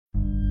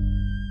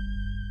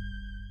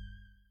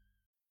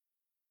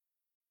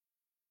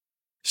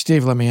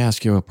Steve, let me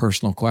ask you a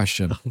personal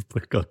question.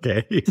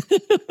 Okay.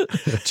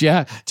 Do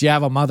you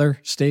have a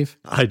mother, Steve?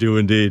 I do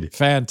indeed.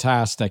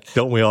 Fantastic.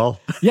 Don't we all?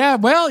 Yeah,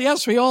 well,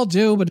 yes, we all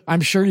do, but I'm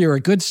sure you're a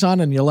good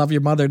son and you love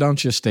your mother,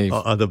 don't you, Steve?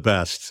 The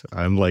best.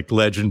 I'm like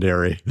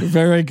legendary.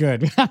 Very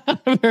good.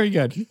 Very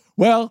good.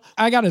 Well,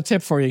 I got a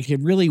tip for you. You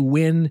can really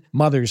win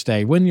Mother's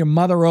Day. Win your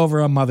mother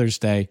over on Mother's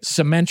Day.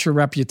 Cement your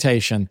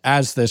reputation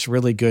as this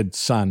really good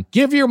son.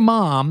 Give your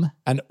mom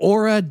an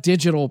Aura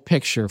digital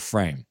picture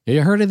frame. Have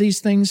you heard of these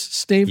things,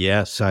 Steve?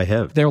 Yes, I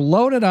have. They're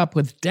loaded up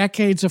with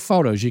decades of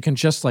photos. You can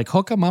just like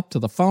hook them up to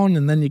the phone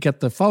and then you get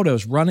the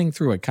photos running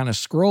through it, kind of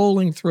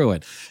scrolling through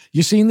it.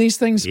 You seen these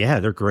things? Yeah,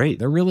 they're great.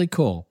 They're really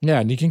cool.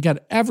 Yeah, and you can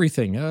get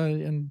everything,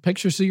 and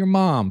pictures of your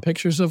mom,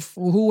 pictures of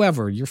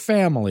whoever, your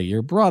family,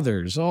 your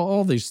brothers,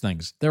 all these things.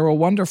 They're a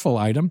wonderful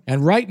item.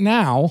 And right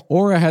now,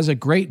 Aura has a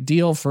great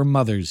deal for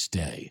Mother's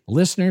Day.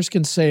 Listeners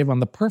can save on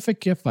the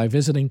perfect gift by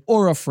visiting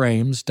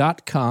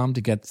auraframes.com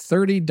to get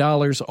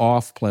 $30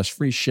 off plus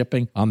free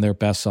shipping on their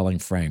best-selling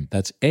frame.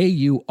 That's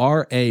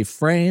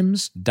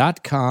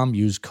auraframes.com.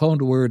 Use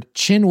code word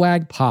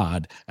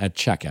ChinwagPod at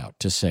checkout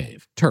to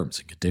save. Terms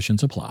and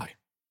conditions apply.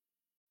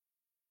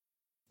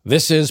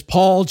 This is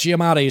Paul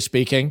Giamatti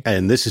speaking.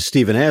 And this is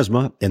Stephen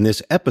Asma, and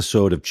this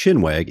episode of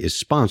Chinwag is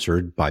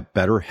sponsored by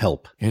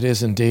BetterHelp. It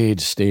is indeed,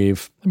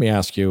 Steve. Let me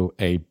ask you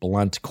a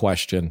blunt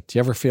question. Do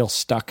you ever feel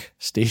stuck,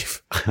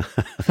 Steve?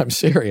 I'm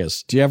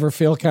serious. Do you ever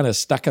feel kind of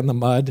stuck in the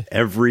mud?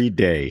 Every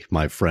day,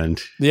 my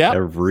friend. Yeah.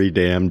 Every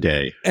damn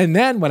day. And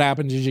then what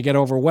happens is you get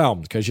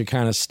overwhelmed because you're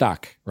kind of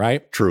stuck,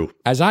 right? True.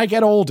 As I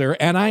get older,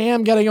 and I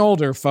am getting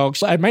older,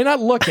 folks, I may not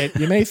look it.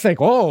 You may think,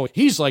 oh,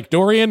 he's like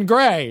Dorian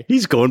Gray.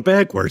 He's going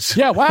backwards.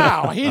 Yeah,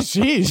 wow.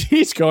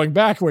 He's going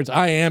backwards.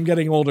 I am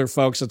getting older,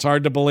 folks. It's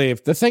hard to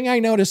believe. The thing I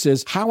notice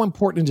is how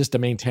important it is to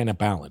maintain a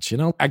balance. You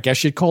know, I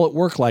guess you'd call it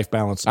work-life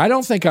balance. I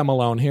don't think I'm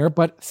alone here,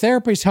 but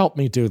therapy's helped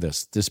me do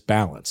this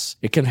balance.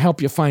 It can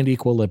help you find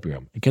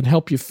equilibrium. It can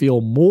help you feel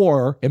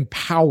more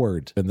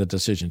empowered in the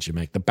decisions you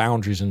make, the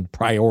boundaries and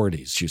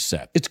priorities you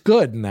set. It's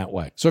good in that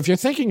way. So if you're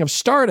thinking of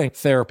starting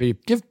therapy,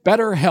 give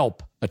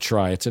BetterHelp a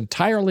try. It's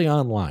entirely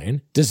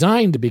online,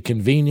 designed to be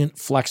convenient,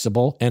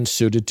 flexible, and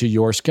suited to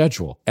your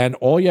schedule. And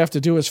all you have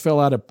to do is fill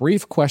out a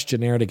brief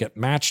questionnaire to get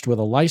matched with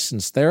a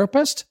licensed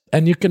therapist,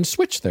 and you can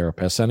switch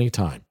therapists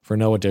anytime for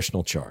no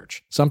additional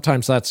charge.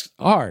 Sometimes that's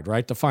hard,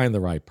 right, to find the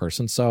right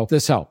person, so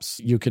this helps.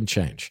 You can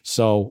change.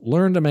 So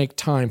learn to make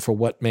time for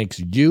what makes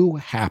you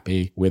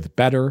happy with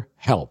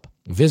BetterHelp.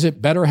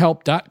 Visit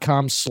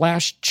BetterHelp.com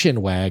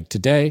 /Chinwag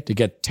today to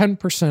get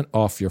 10%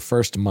 off your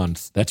first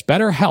month. That's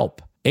BetterHelp.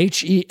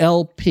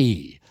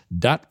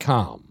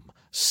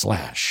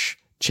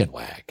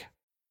 HELP.com/Chinwag.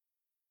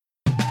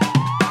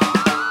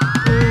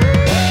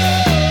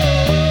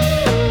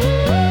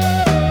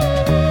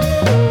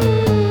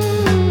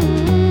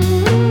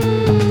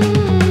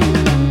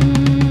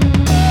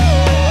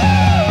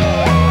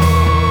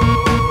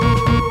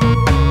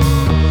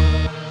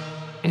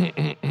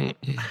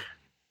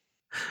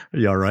 Are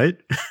you all right?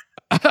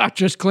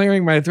 Just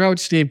clearing my throat,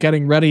 Steve,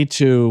 getting ready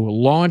to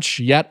launch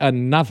yet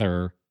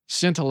another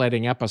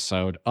scintillating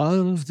episode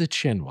of the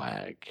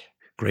Chinwag.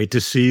 Great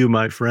to see you,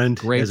 my friend.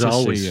 Great as to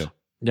always. see you.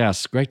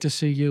 Yes, great to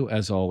see you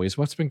as always.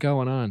 What's been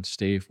going on,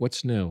 Steve?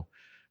 What's new?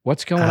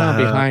 What's going on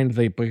behind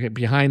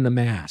the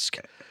mask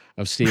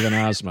of Stephen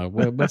Asma?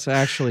 What's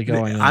actually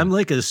going on? I'm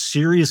like a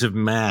series of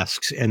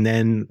masks, and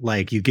then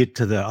like you get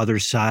to the other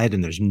side,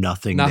 and there's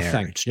nothing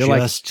there. It's you're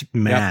just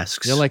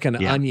masks. You're like an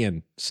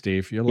onion,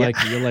 Steve. You're like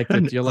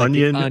the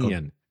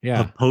onion.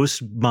 Yeah. Of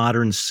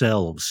postmodern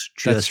selves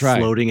just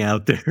floating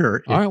out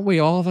there. Aren't we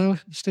all, though,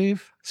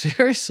 Steve?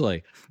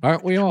 Seriously.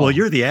 Aren't we all? Well,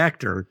 you're the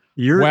actor.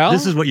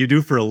 This is what you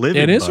do for a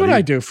living. It is buddy. what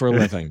I do for a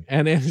living.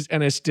 And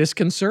it's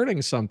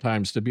disconcerting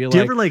sometimes to be like.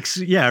 Have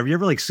you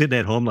ever sitting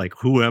at home like,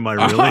 who am I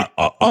really?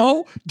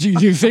 Do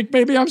you think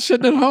maybe I'm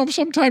sitting at home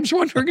sometimes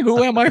wondering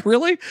who am I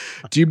really?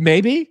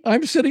 Maybe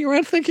I'm sitting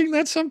around thinking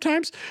that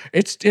sometimes?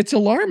 It's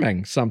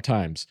alarming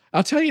sometimes.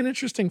 I'll tell you an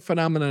interesting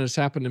phenomenon that's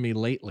happened to me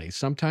lately.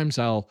 Sometimes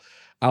I'll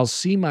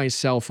see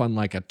myself on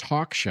like a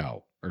talk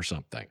show or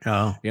something,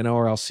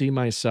 or I'll see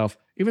myself,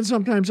 even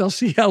sometimes I'll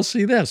see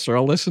this, or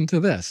I'll listen to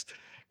this,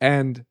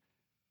 and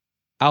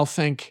I'll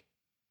think,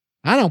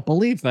 I don't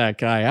believe that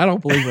guy. I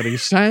don't believe what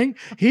he's saying.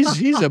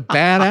 He's a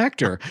bad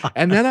actor.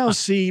 And then I'll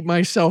see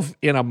myself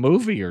in a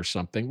movie or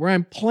something where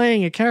I'm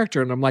playing a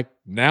character, and I'm like,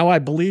 now I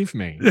believe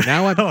me.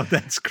 Oh,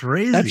 that's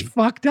crazy. That's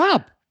fucked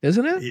up,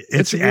 isn't it?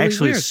 It's really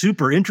actually weird.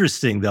 Super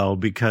interesting though,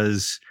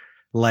 because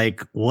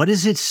like, what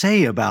does it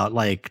say about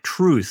like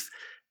truth?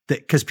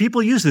 Because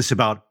people use this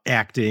about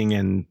acting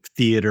and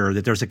theater,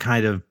 that there's a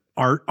kind of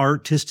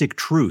artistic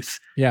truth.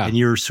 Yeah. And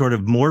you're sort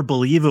of more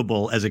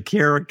believable as a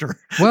character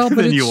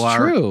than you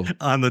are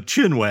on the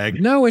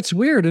Chinwag. No, it's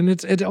weird. And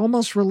it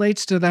almost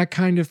relates to that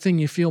kind of thing.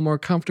 You feel more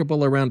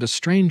comfortable around a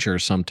stranger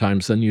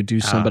sometimes than you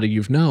do somebody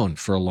you've known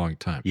for a long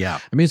time. Yeah.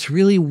 I mean, it's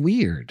really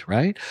weird,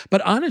 right?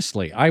 But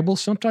honestly, I will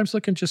sometimes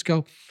look and just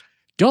go,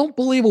 Don't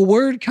believe a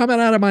word coming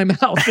out of my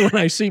mouth when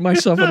I see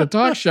myself in a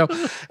talk show,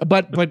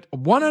 but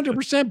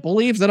 100%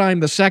 believe that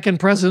I'm the second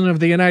president of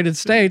the United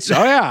States.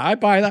 Oh yeah, I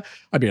buy that.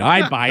 I mean,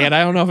 I buy it.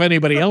 I don't know if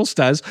anybody else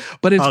does,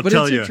 but it's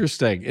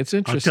interesting. It's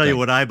interesting. I'll tell you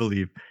what I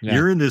believe. Yeah.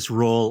 You're in this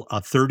role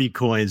of 30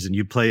 coins, and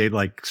you play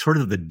like sort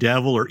of the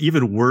devil, or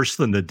even worse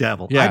than the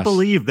devil. Yes. I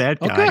believe that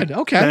guy. Oh, good.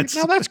 Okay,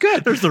 that's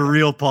good. There's the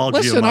real Paul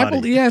Giamatti. Listen, I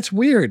believe. Yeah, it's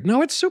weird.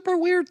 No, it's super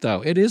weird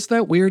though. It is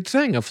that weird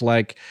thing of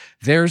like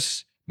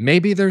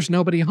maybe there's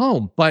nobody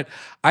home, but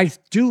I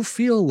do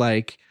feel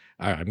like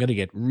I'm going to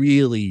get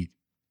really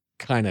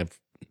kind of,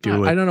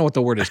 I don't know what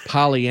the word is,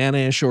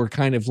 Pollyannish, or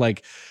kind of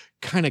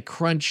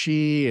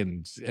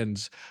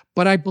crunchy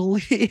but I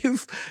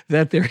believe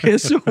that there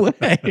is a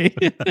way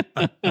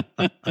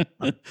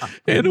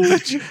in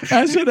which,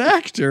 as an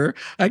actor,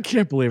 I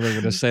can't believe I'm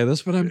going to say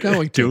this, but I'm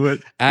going to. Do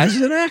it. As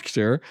an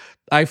actor,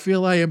 I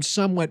feel I am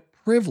somewhat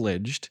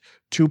privileged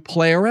to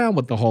play around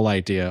with the whole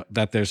idea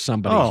that there's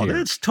somebody here. Oh,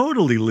 that's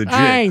totally legit.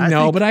 I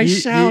know, but I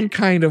sound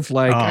kind of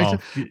like,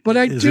 but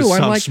I do.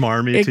 I'm like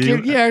smarmy to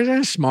you? Yeah,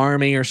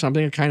 smarmy or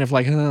something. Kind of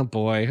like, oh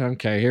boy,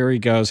 okay, here he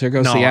goes. Here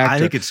goes the actor. I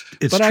think it's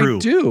but true. I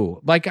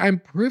do. Like, I'm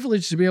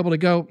privileged to be able to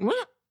go, well,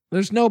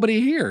 there's nobody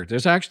here.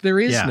 There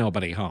is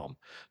nobody home.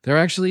 There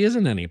actually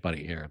isn't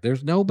anybody here.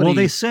 There's nobody. Well,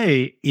 they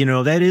say,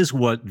 that is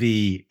what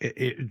the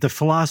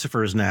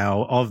philosophers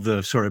now of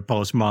the sort of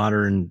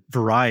postmodern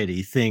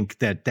variety think,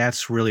 that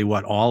that's really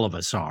what all of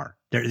us are.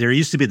 There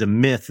used to be the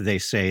myth, they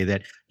say,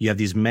 that you have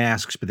these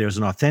masks, but there's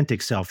an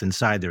authentic self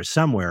inside there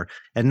somewhere.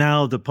 And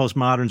now the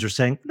postmoderns are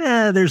saying,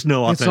 there's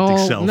no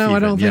authentic self. No, I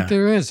don't think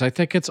there is. I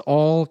think it's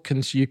all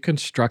you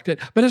construct it,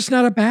 but it's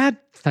not a bad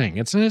thing.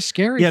 It's not a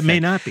scary thing. Yeah, it may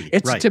not be.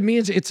 To me,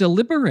 it's a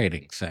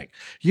liberating thing.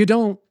 You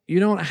don't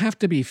have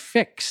to be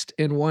fixed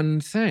in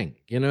one thing.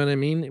 You know what I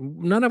mean?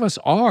 None of us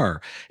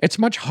are. It's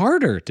much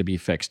harder to be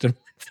fixed in one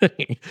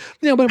thing.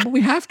 But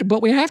we have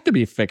to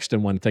be fixed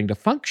in one thing to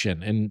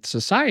function in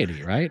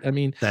society, right? I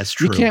mean, that's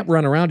true. You can't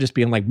run around just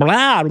being like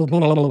blah blah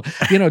blah blah.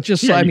 I get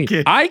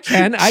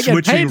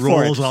paid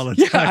for it. All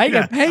the time. I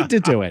get paid to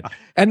do it.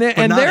 And then,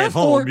 but and not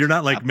therefore, at home. You're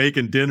not like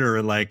making dinner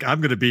and like,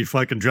 I'm going to be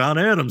fucking John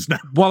Adams now.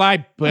 Well,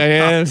 I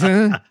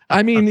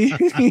mean,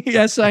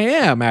 yes, I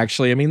am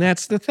actually. I mean,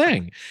 that's the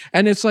thing.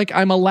 And it's like,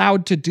 I'm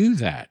allowed to do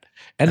that.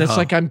 And it's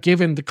like, I'm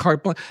given the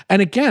carte blanche.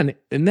 And again,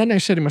 and then I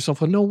said to myself,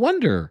 well, no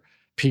wonder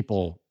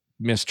people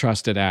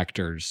mistrusted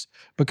actors,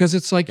 because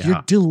it's like,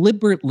 you're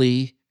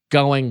deliberately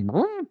going,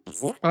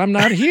 I'm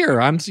not here.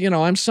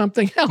 I'm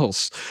something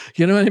else.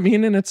 You know what I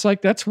mean? And it's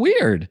like, that's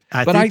weird.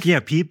 I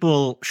think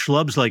people,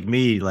 schlubs like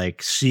me,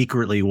 like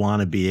secretly want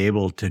to be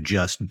able to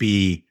just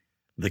be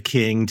the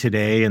king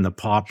today and the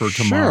pauper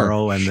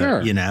tomorrow, and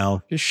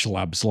the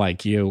schlubs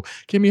like you.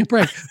 Give me a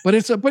break.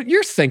 But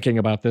you're thinking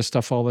about this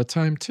stuff all the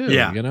time too.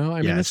 Yeah.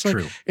 I mean, it's like,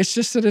 true. It's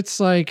just that it's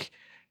like,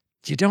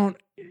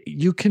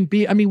 you can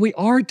be, I mean, we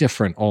are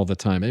different all the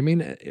time. I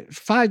mean,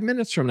 5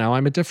 minutes from now,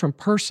 I'm a different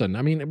person.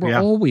 I mean, we're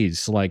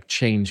always like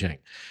changing.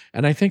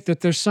 And I think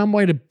that there's some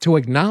way to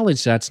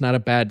acknowledge that's not a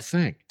bad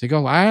thing. To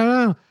go, I don't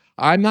know,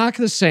 I'm not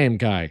the same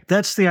guy.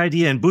 That's the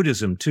idea in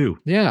Buddhism too.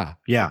 Yeah.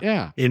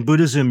 In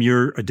Buddhism,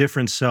 you're a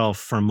different self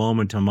from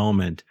moment to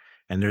moment,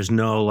 and there's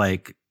no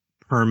like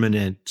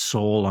permanent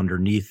soul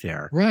underneath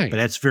there. Right. But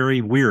that's very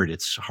weird.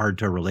 It's hard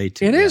to relate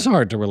to. It is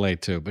hard to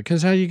relate to,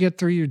 because how you get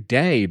through your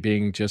day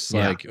being just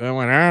like,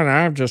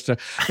 I'm just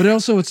but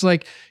also it's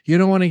like, you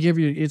don't want to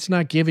it's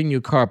not giving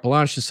you carte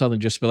blanche to suddenly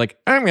just be like,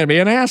 I'm going to be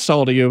an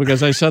asshole to you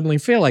because I suddenly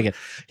feel like it.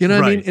 You know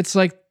what I mean? It's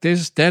like,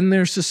 there's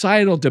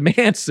societal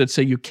demands that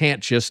say you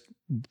can't just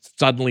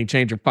suddenly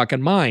change your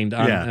fucking mind.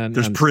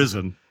 There's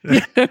prison.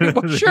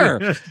 Well,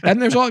 sure.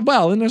 And there's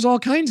all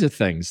kinds of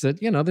things that,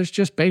 there's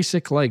just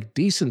basic like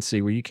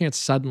decency where you can't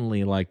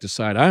suddenly like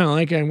decide, I don't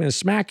like it, I'm going to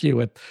smack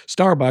you at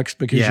Starbucks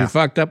because you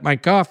fucked up my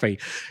coffee.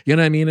 You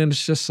know what I mean? And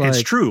it's just like,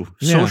 it's true.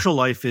 Social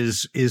life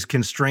is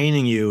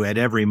constraining you at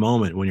every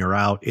moment when you're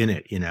out in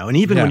it, and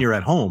even when you're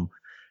at home,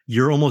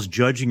 you're almost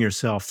judging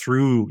yourself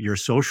through your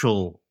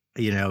social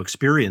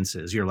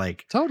experiences. You're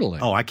like, totally.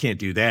 Oh, I can't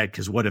do that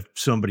because what if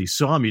somebody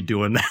saw me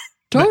doing that?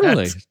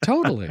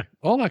 Totally.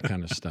 All that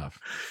kind of stuff.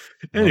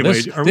 Anyway,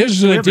 this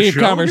is a deep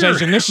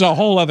conversation. This is a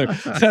whole other.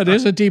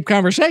 This is a deep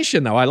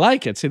conversation, though. I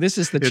like it. See, this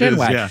is the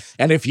Chinwag. Yeah.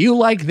 And if you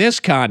like this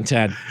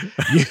content,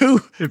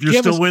 if you're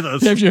still with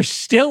us, if you're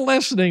still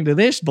listening to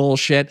this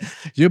bullshit,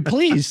 you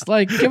please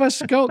give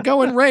us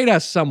go and rate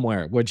us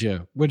somewhere. Would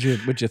you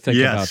think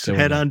about doing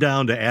head that? on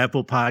down to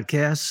Apple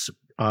Podcasts.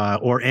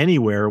 Or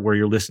anywhere where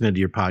you're listening to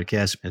your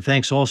podcast. And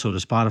thanks also to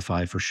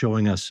Spotify for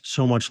showing us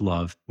so much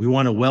love. We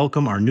want to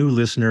welcome our new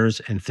listeners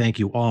and thank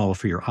you all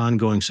for your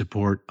ongoing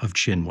support of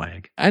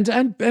Chinwag.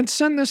 And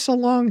send this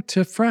along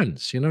to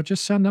friends.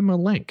 Just send them a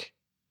link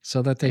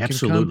so that they can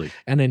come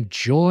and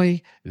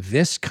enjoy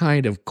this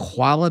kind of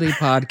quality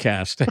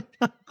podcasting.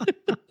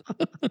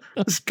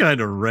 This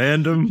kind of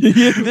random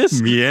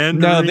meandering.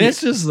 No,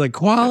 this is the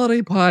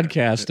quality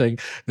podcasting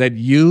that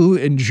you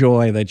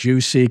enjoy, that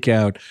you seek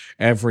out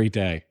every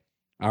day.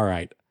 All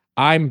right.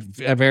 I'm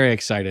very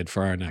excited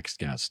for our next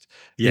guest.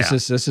 Yeah.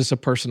 This is a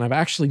person I've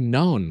actually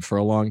known for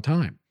a long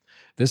time.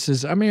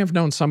 I may have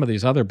known some of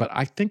these other, but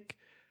I think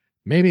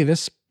maybe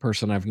this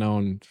person I've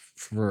known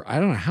for, I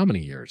don't know how many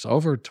years,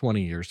 over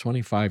 20 years,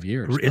 25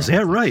 years. Is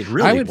that right?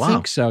 Really? I would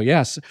think so,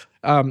 yes.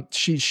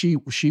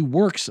 She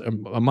works,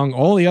 among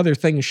all the other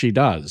things she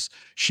does,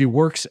 she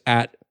works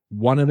at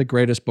one of the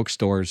greatest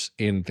bookstores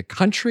in the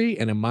country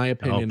and, in my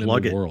opinion, in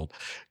the world.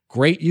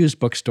 Great used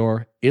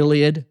bookstore,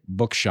 Iliad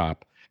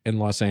Bookshop in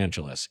Los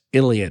Angeles.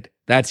 Iliad.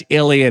 That's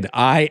Iliad.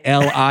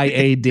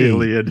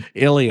 Iliad.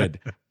 Iliad.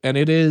 And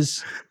it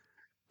is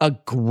a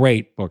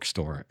great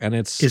bookstore. And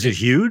is it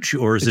huge,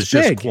 or is it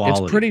just big.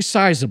 quality? It's pretty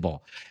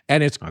sizable,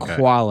 and it's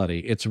quality.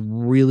 It's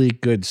really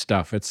good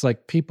stuff. It's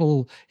like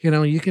people,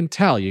 you can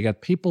tell you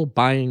got people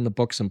buying the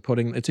books and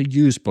it's a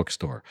used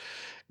bookstore.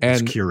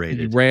 And it's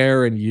curated,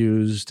 rare and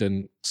used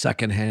and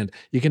secondhand.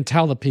 You can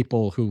tell the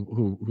people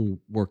who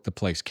work the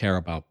place care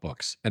about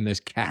books. And there's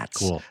cats.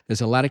 Cool.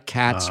 There's a lot of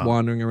cats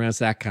wandering around. It's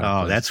that kind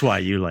of place. That's why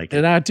you like it.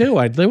 And I do.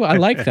 I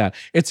like that.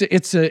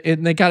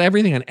 And they got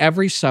everything on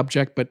every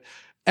subject, but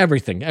every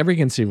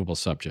conceivable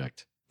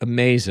subject.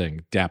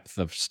 Amazing depth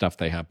of stuff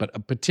they have.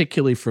 But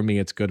particularly for me,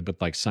 it's good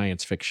with like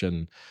science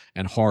fiction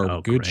and horror,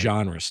 good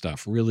genre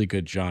stuff, really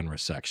good genre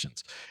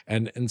sections.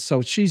 And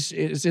so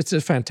it's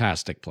a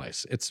fantastic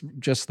place. It's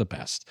just the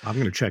best. I'm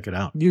going to check it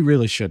out. You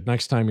really should.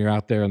 Next time you're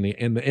out there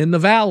in the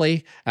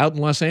valley, out in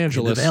Los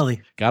Angeles. In the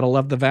valley. Gotta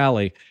love the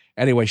valley.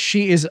 Anyway,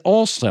 she is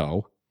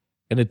also,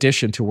 in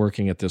addition to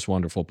working at this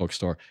wonderful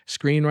bookstore,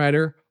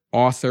 screenwriter,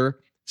 author,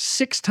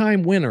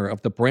 6-time winner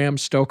of the Bram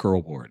Stoker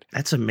Award.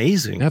 That's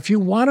amazing. Now, if you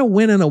want to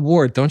win an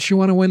award, don't you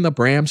want to win the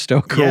Bram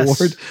Stoker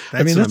Award?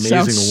 That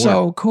sounds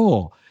so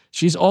cool.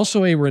 She's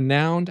also a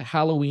renowned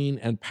Halloween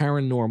and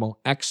paranormal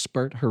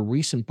expert. Her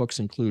recent books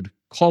include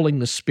Calling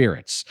the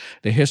Spirits,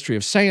 The History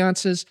of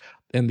Seances,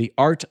 and The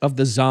Art of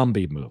the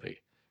Zombie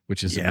Movie,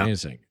 which is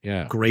amazing.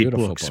 Yeah. Great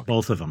books,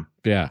 both of them.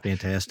 Yeah.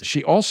 Fantastic.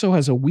 She also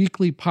has a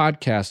weekly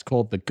podcast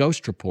called The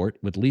Ghost Report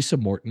with Lisa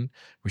Morton,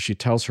 where she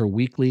tells her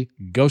weekly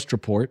ghost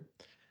report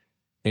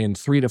in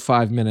 3 to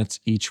 5 minutes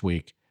each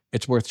week.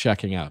 It's worth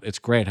checking out. It's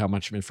great how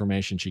much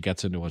information she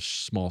gets into a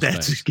small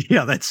space.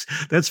 Yeah,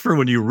 that's for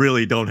when you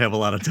really don't have a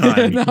lot of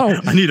time. No.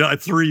 I need a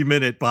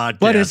 3-minute podcast.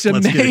 But it's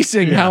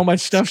amazing how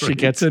much stuff she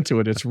gets into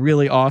it. It's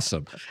really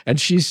awesome.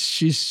 And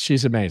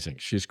she's amazing.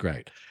 She's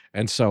great.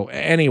 And so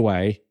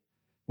anyway,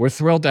 we're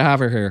thrilled to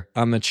have her here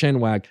on the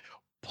Chinwag.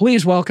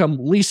 Please welcome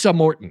Lisa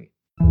Morton.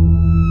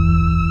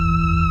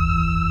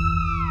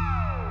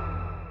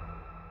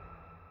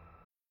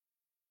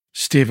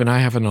 Stephen, I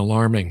have an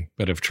alarming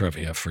bit of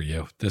trivia for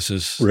you. This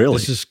is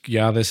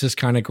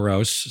kind of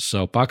gross,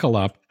 so buckle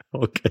up.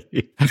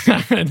 Okay.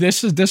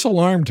 This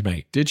alarmed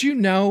me. Did you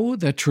know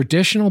that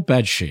traditional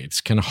bed sheets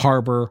can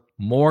harbor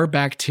more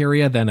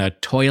bacteria than a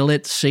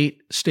toilet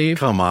seat, Steve?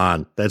 Come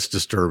on, that's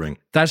disturbing.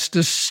 That's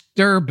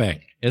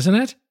disturbing, isn't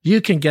it? You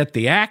can get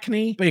the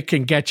acne, it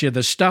can get you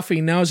the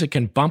stuffy nose, it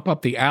can bump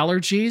up the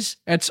allergies.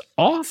 It's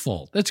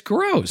awful. It's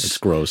gross. It's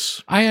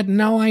gross. I had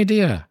no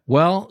idea.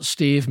 Well,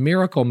 Steve,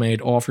 Miracle Made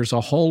offers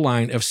a whole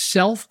line of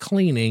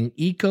self-cleaning,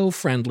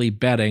 eco-friendly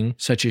bedding,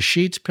 such as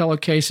sheets,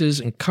 pillowcases,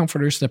 and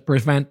comforters that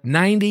prevent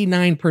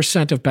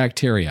 99% of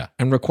bacteria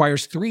and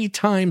requires 3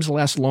 times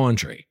less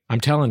laundry. I'm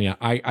telling you,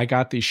 I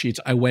got these sheets.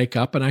 I wake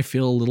up and I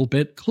feel a little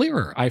bit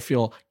clearer. I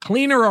feel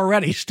cleaner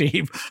already,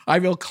 Steve. I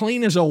feel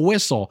clean as a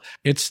whistle.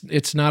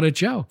 It's not a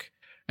joke.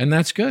 And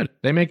that's good.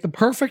 They make the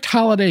perfect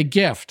holiday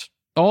gift.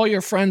 All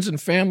your friends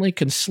and family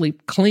can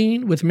sleep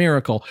clean with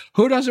Miracle.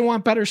 Who doesn't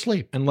want better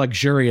sleep and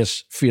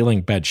luxurious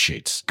feeling bed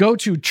sheets? Go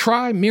to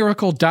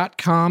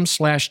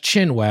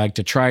trymiracle.com/chinwag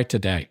to try it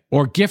today,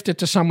 or gift it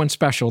to someone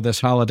special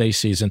this holiday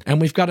season. And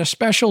we've got a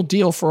special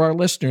deal for our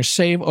listeners.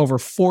 Save over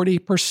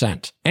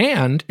 40%.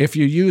 And if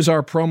you use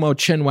our promo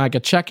Chinwag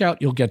at checkout,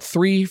 you'll get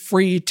 3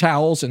 free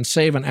towels and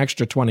save an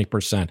extra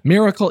 20%.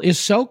 Miracle is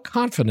so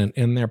confident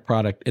in their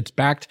product, it's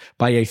backed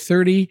by a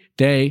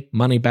 30-day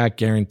money-back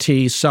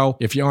guarantee. So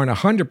if you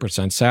aren't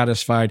 100%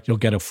 satisfied, you'll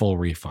get a full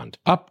refund.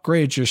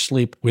 Upgrade your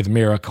sleep with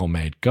Miracle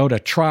Made. Go to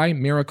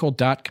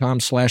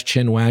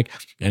trymiracle.com/chinwag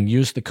and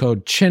use the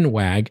code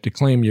CHINWAG to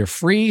claim your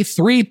free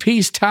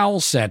 3-piece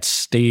towel sets,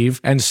 Steve,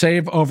 and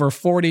save over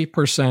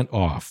 40%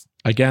 off.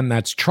 Again,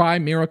 that's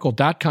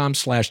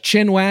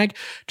trymiracle.com/chinwag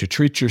to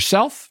treat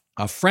yourself,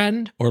 a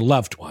friend, or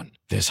loved one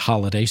this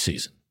holiday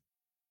season.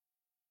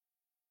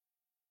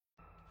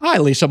 Hi,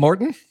 Lisa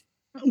Morton.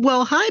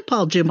 Well, hi,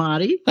 Paul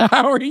Giamatti.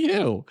 How are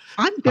you?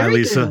 I'm very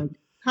Lisa. good.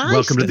 Hi,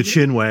 Welcome to the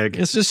Chinwag.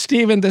 This is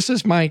Stephen. This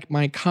is my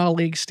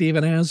colleague,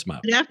 Stephen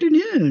Asma. Good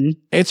afternoon.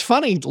 It's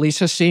funny,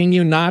 Lisa, seeing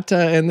you not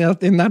in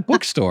that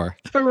bookstore.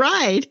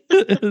 Right.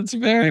 It's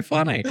very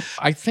funny.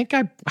 I think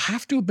I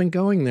have to have been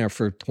going there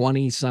for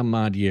 20-some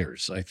odd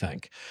years, I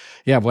think.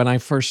 Yeah, when I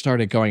first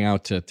started going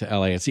out to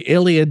LA. It's the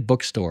Iliad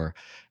bookstore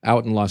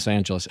out in Los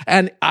Angeles.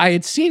 And I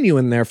had seen you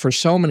in there for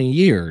so many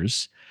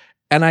years,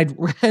 and I'd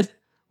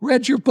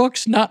read your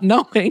books not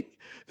knowing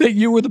that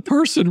you were the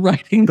person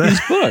writing these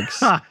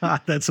books.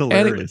 That's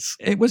hilarious.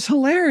 It was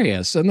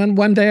hilarious. And then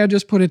one day I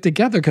just put it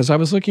together because I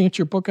was looking at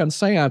your book on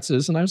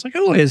seances and I was like,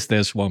 who is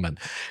this woman?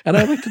 And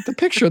I looked at the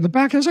picture in the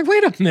back and I was like,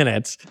 wait a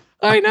minute,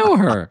 I know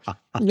her.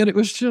 And it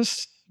was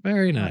just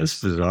very nice.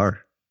 That's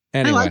bizarre.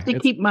 Anyway, I like to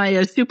keep my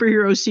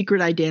superhero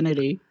secret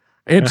identity.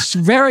 It's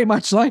very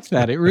much like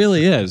that. It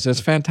really is. It's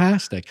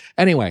fantastic.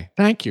 Anyway,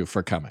 thank you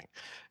for coming.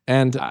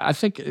 And I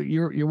think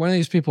you're one of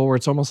these people where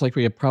it's almost like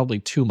we have probably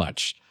too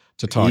much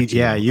to talk to you.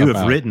 Yeah, you about.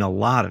 have written a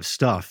lot of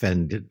stuff,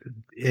 and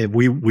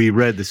we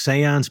read the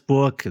Seance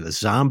book. The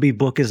zombie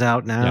book is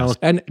out now. Yes.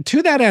 And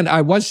to that end,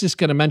 I was just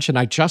going to mention,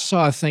 I just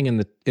saw a thing in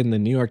the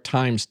New York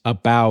Times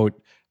about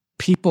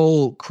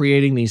people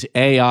creating these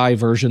AI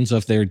versions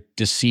of their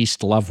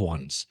deceased loved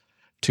ones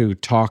to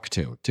talk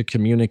to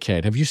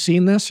communicate. Have you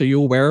seen this? Are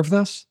you aware of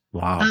this?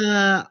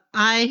 Wow.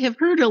 I have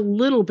heard a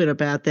little bit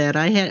about that.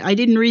 I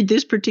didn't read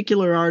this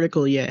particular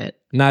article yet.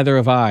 Neither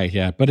have I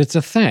yet, but it's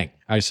a thing,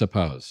 I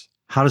suppose.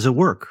 How does it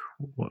work?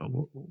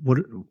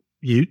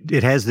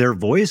 It has their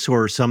voice,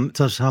 or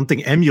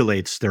something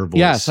emulates their voice?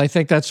 Yes, I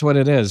think that's what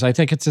it is. I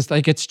think it's just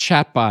like it's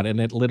chatbot, and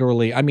it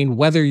literally, I mean,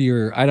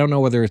 I don't know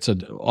whether it's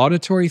an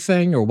auditory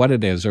thing or what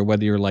it is, or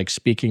whether you're like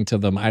speaking to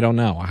them. I don't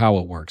know how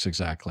it works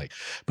exactly,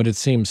 but it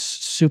seems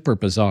super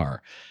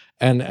bizarre.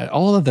 And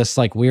all of this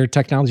like weird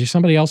technology.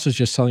 Somebody else was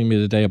just telling me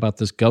today about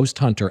this Ghost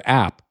Hunter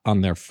app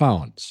on their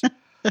phones,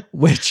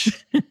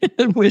 which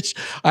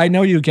I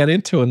know you get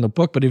into in the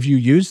book, but have you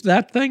used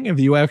that thing? Have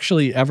you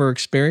actually ever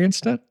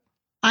experienced it?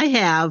 I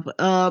have.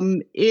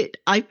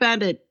 I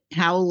found it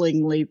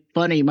howlingly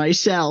funny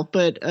myself,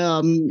 but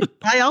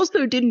I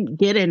also didn't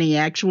get any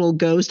actual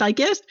ghost. I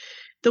guess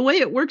the way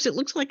it works, it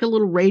looks like a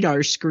little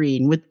radar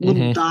screen with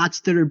little dots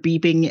that are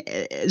beeping,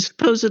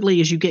 supposedly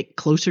as you get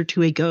closer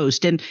to a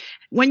ghost. And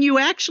when you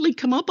actually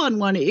come up on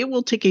one, it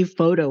will take a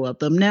photo of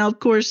them. Now, of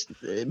course,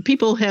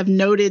 people have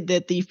noted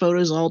that the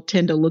photos all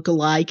tend to look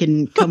alike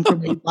and come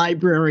from a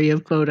library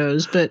of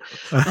photos. But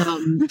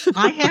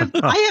I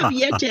have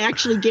yet to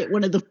actually get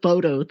one of the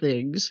photo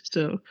things.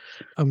 So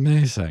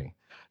amazing.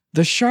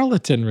 The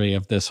charlatanry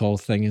of this whole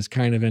thing is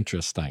kind of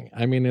interesting.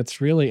 I mean,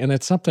 it's really, and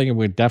it's something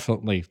we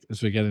definitely,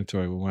 as we get into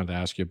it, we wanted to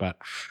ask you about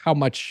how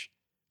much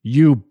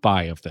you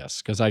buy of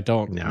this, because I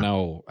don't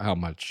know how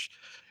much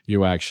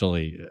you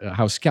actually,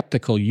 how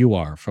skeptical you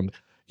are from,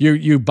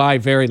 you buy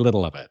very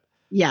little of it.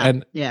 Yeah.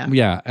 And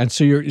yeah. And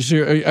so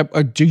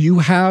do you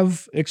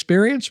have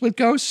experience with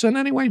ghosts in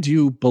any way? Do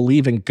you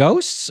believe in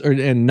ghosts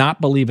and not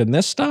believe in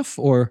this stuff,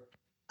 or?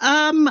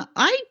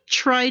 I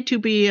try to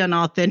be an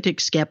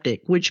authentic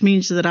skeptic, which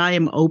means that I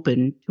am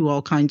open to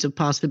all kinds of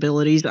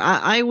possibilities.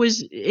 I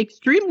was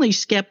extremely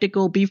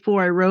skeptical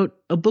before I wrote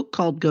a book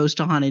called Ghost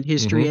to Haunted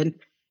History. And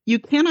you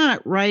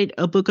cannot write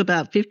a book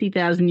about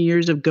 50,000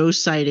 years of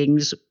ghost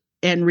sightings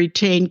and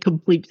retain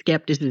complete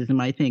skepticism,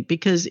 I think,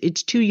 because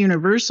it's too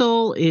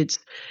universal, it's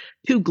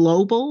too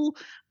global.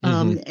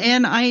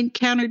 And I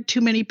encountered too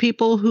many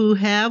people who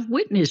have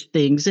witnessed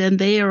things, and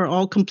they are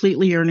all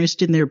completely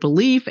earnest in their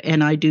belief,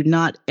 and I do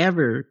not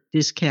ever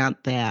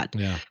discount that.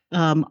 Yeah.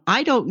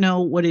 I don't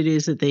know what it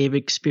is that they have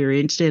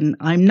experienced, and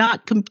I'm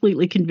not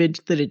completely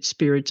convinced that it's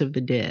spirits of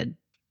the dead.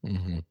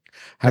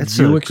 That's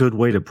a good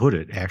way to put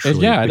it,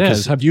 actually. Yeah, it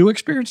is. Have you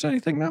experienced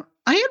anything now?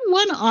 I had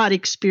one odd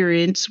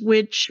experience,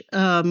 which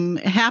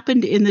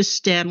happened in the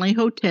Stanley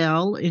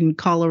Hotel in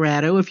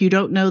Colorado. If you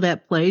don't know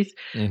that place,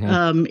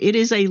 it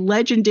is a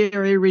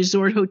legendary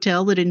resort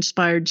hotel that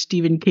inspired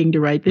Stephen King to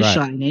write The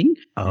Shining.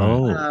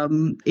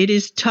 Oh. It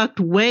is tucked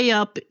way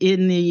up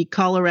in the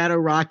Colorado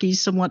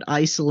Rockies, somewhat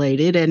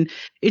isolated, and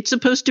it's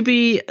supposed to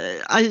be,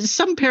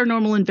 some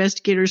paranormal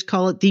investigators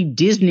call it the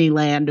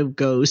Disneyland of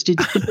ghosts.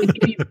 It's supposed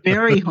to be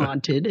very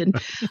haunted.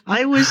 And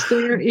I was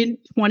there in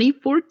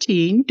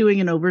 2014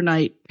 doing an overnight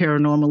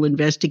paranormal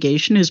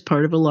investigation as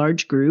part of a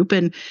large group.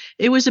 And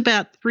it was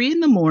about 3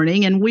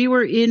 a.m, and we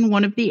were in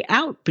one of the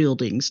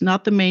outbuildings,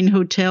 not the main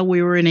hotel.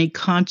 We were in a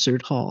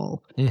concert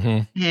hall.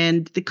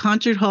 And the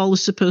concert hall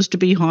is supposed to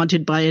be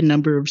haunted by a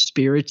number of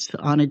spirits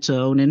on its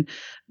own. And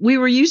we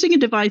were using a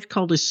device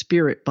called a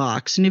spirit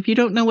box. And if you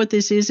don't know what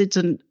this is, it's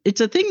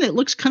a thing that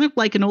looks kind of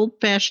like an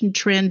old-fashioned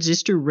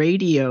transistor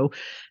radio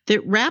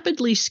that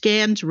rapidly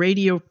scans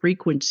radio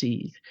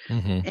frequencies.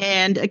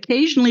 And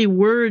occasionally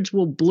words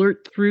will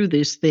blurt through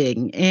this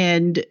thing.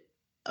 And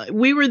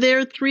we were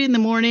there 3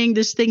 a.m.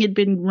 This thing had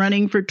been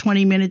running for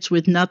 20 minutes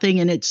with nothing,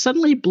 and it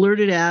suddenly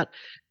blurted out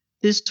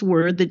this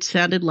word that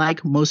sounded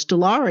like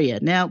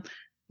Mostalaria. Now,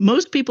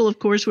 most people, of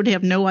course, would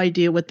have no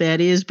idea what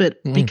that is,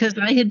 but because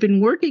I had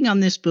been working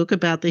on this book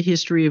about the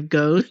history of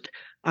ghosts,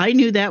 I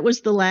knew that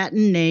was the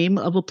Latin name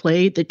of a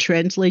play that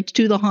translates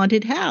to The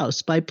Haunted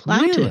House by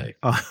Plautus. Really?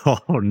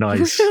 Oh,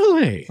 nice.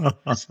 Really?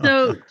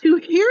 So to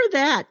hear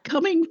that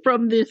coming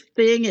from this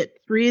thing at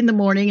 3 a.m.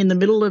 in the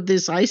middle of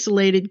this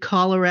isolated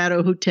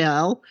Colorado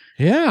hotel,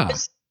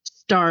 is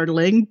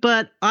startling,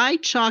 but I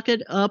chalk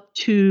it up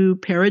to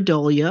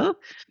pareidolia,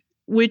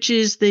 which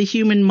is the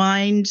human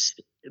mind's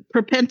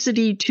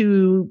propensity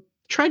to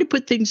try to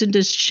put things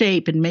into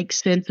shape and make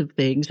sense of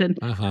things. And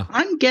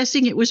I'm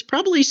guessing it was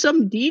probably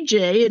some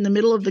DJ in the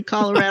middle of the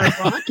Colorado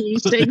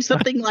Rockies saying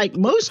something like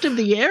most of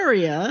the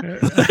area.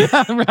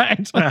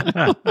 Right.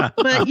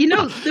 But,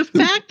 the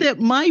fact that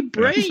my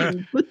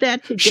brain put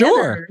that together.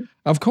 Sure,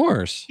 of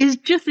course. Is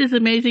just as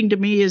amazing to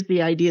me as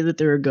the idea that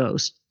there are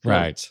ghosts. So.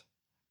 Right.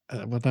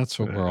 Well, that's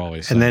what we're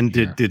always saying. And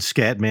then here. did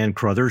Scatman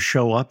Crothers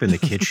show up in the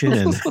kitchen?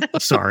 And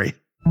sorry.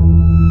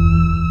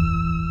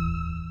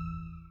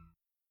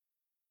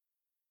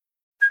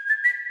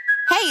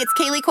 Hey, it's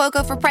Kaylee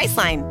Cuoco for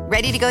Priceline.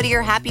 Ready to go to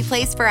your happy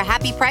place for a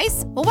happy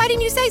price? Well, why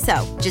didn't you say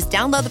so? Just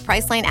download the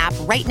Priceline app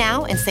right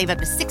now and save up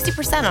to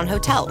 60% on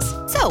hotels.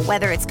 So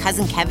whether it's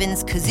Cousin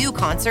Kevin's Kazoo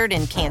Concert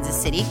in Kansas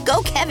City,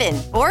 go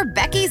Kevin, or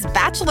Becky's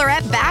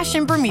Bachelorette Bash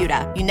in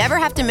Bermuda, you never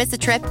have to miss a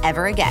trip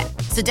ever again.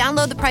 So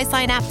download the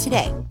Priceline app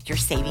today. Your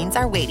savings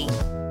are waiting.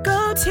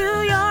 Go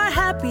to your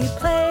happy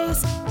place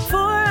for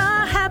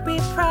a happy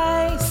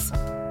price.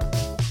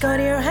 Go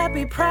to your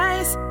happy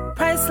price,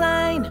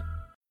 Priceline.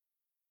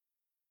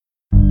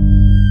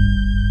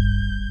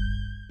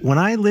 When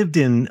I lived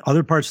in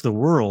other parts of the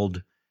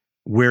world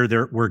where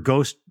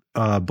ghost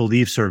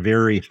beliefs are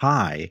very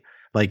high,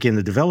 like in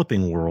the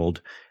developing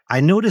world, I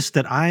noticed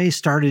that I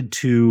started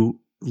to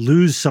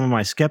lose some of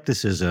my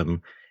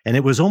skepticism. And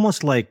it was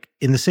almost like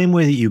in the same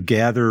way that you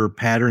gather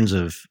patterns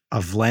of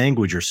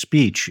language or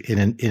speech in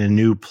a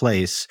new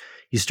place,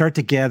 you start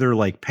to gather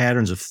like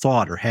patterns of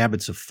thought or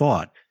habits of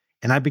thought.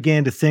 And I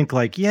began to think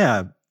like,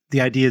 yeah,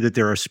 the idea that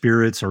there are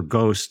spirits or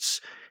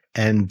ghosts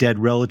and dead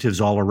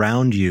relatives all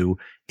around you,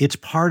 it's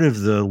part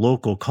of the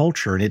local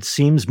culture, and it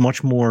seems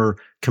much more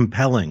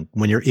compelling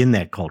when you're in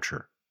that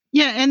culture.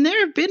 Yeah, and there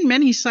have been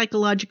many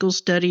psychological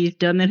studies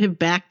done that have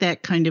backed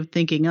that kind of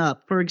thinking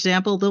up. For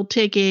example, they'll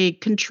take a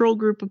control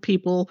group of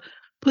people,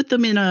 put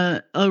them in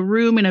a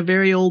room in a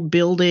very old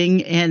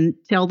building, and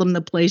tell them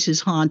the place is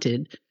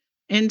haunted.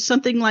 And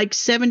something like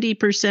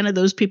 70% of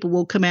those people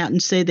will come out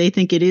and say they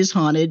think it is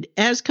haunted,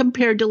 as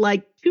compared to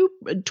like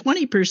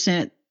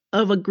 20%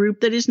 of a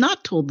group that is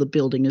not told the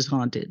building is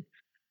haunted.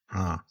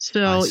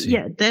 So,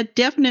 yeah, that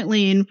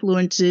definitely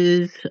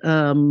influences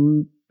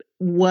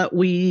what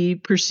we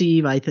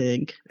perceive, I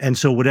think. And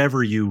so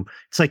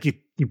it's like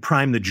you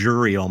prime the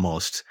jury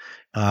almost.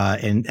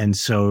 And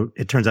so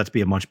it turns out to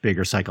be a much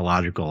bigger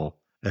psychological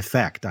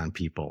effect on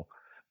people,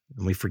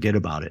 and we forget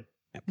about it.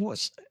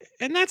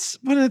 And that's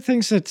one of the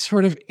things that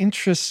sort of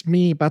interests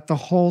me about the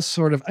whole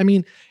sort of, I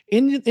mean,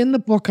 in the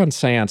book on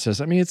seances,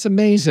 I mean, it's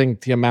amazing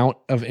the amount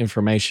of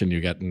information you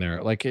get in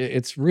there. Like,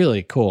 it's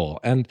really cool.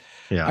 And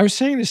I was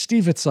saying to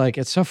Steve, it's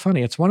so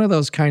funny. It's one of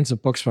those kinds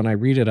of books when I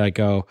read it, I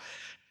go,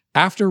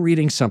 after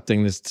reading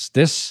something that's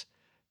this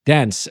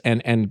dense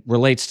and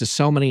relates to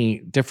so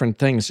many different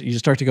things, you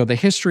start to go, the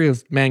history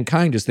of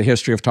mankind is the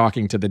history of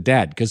talking to the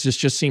dead, because this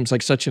just seems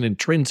like such an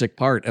intrinsic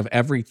part of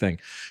everything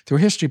through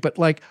history. But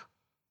like,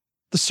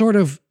 the sort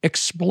of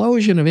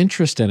explosion of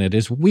interest in it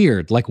is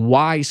weird. Like,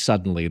 why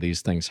suddenly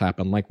these things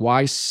happen? Like,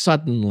 why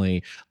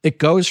suddenly it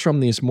goes from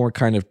these more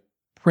kind of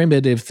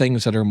primitive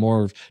things that are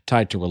more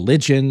tied to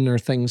religion or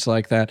things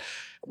like that.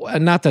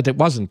 Not that it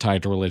wasn't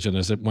tied to religion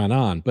as it went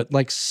on, but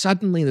like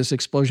suddenly this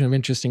explosion of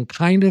interest in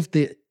kind of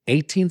the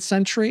 18th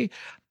century.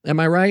 Am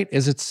I right?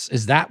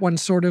 Is that when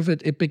sort of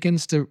it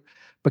begins to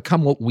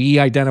become what we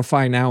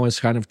identify now as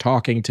kind of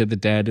talking to the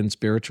dead in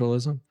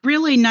spiritualism?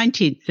 Really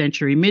 19th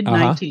century,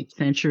 mid-19th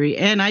century.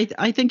 And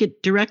I think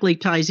it directly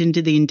ties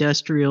into the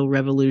Industrial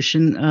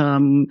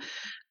Revolution.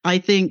 I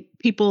think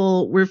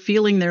people were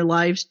feeling their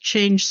lives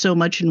change so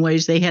much in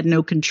ways they had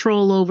no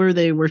control over.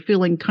 They were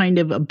feeling kind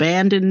of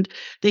abandoned.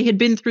 They had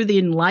been through the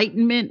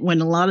Enlightenment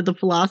when a lot of the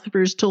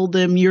philosophers told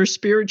them your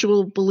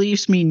spiritual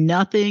beliefs mean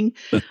nothing.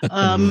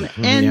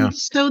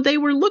 So they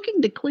were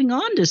looking to cling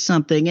on to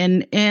something.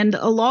 And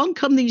along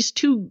come these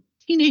two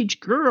teenage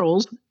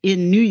girls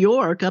in New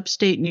York,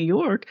 upstate New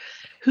York,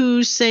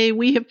 who say,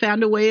 we have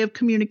found a way of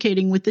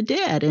communicating with the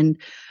dead. And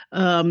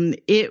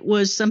it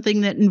was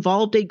something that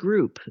involved a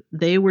group.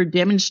 They were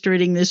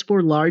demonstrating this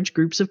for large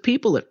groups of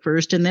people at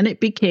first, and then it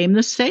became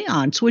the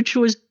seance, which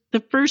was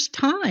the first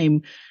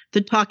time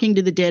that talking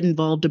to the dead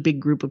involved a big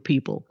group of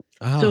people.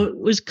 So it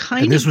was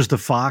and this was the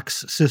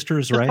Fox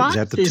sisters, right? Fox Is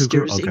that the sisters, two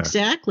girls? Okay.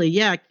 Exactly.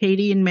 Yeah,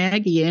 Katie and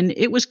Maggie. And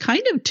it was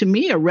kind of, to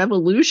me, a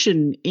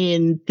revolution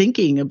in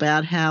thinking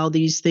about how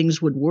these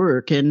things would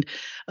work. And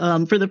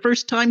for the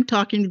first time,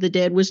 talking to the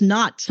dead was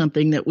not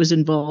something that was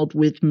involved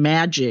with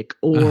magic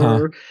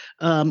or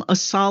a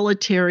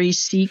solitary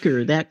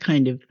seeker, that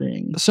kind of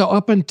thing. So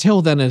up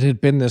until then, it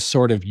had been this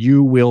sort of,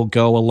 you will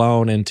go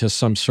alone into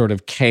some sort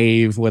of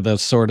cave with a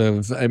sort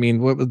of, I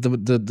mean,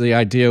 the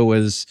idea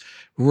was,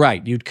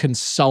 right, you'd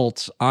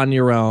consult on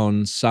your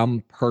own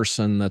some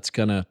person that's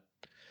going to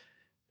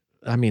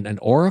I mean, an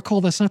oracle,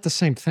 that's not the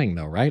same thing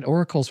though, right?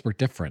 Oracles were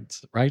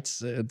different, right?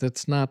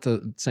 That's not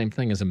the same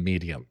thing as a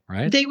medium,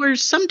 right? They were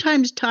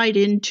sometimes tied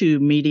into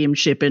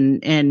mediumship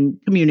and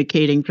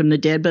communicating from the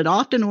dead, but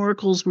often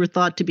oracles were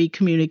thought to be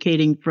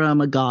communicating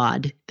from a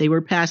god. They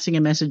were passing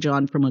a message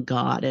on from a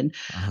god. And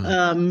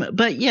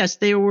but yes,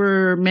 there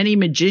were many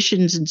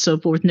magicians and so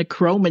forth,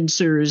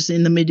 necromancers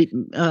in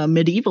the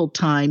medieval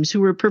times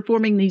who were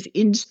performing these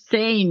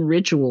insane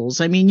rituals.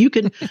 I mean, you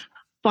can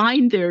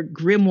find their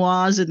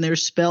grimoires and their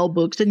spell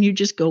books, and you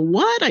just go,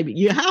 "What? I mean,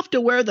 you have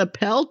to wear the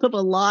pelt of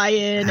a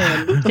lion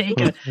and take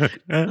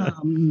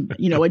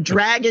a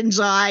dragon's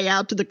eye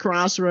out to the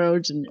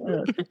crossroads." And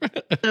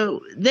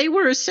so they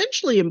were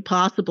essentially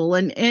impossible.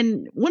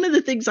 And one of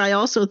the things I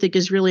also think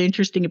is really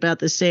interesting about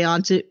the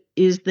seance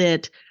is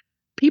that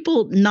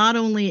people not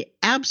only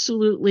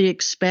absolutely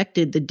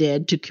expected the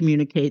dead to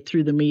communicate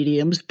through the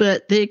mediums,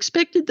 but they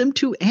expected them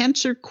to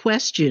answer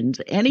questions.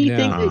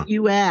 Anything that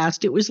you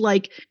asked, it was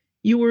like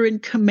you were in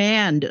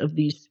command of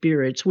these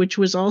spirits, which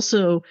was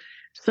also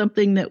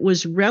something that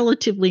was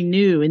relatively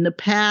new. In the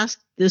past,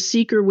 the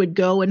seeker would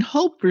go and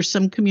hope for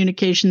some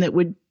communication that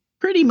would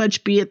pretty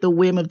much be at the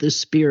whim of the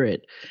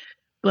spirit.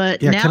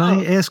 But now, can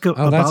I ask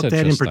about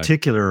that in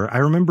particular? I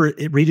remember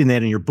reading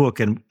that in your book,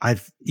 and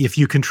if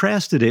you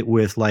contrasted it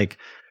with like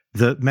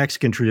the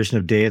Mexican tradition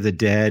of Day of the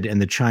Dead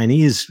and the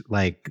Chinese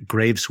like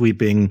grave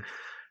sweeping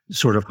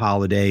sort of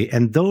holiday,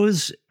 and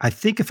those, I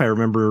think if I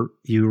remember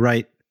you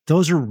right,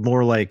 those are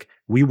more like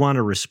we want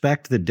to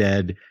respect the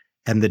dead,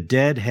 and the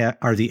dead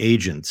are the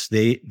agents.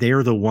 They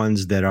are the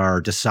ones that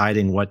are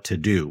deciding what to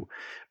do.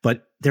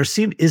 But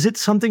is it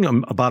something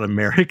about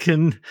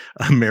American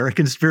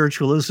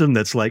spiritualism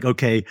that's like,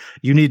 okay,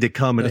 you need to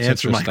come and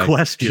answer my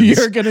questions.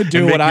 You're going to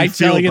do what I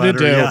tell you to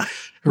do. Yeah.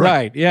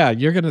 Right. Yeah.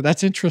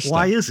 That's interesting.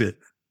 Why is it?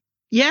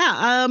 Yeah,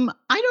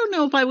 I don't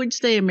know if I would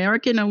say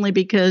American, only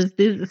because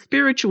the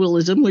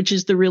spiritualism, which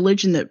is the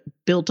religion that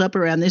built up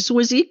around this,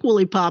 was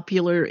equally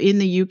popular in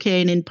the UK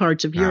and in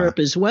parts of Europe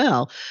as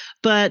well.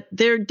 But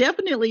there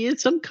definitely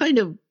is some kind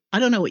of, I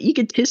don't know,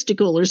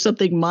 egotistical or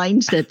something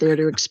mindset there.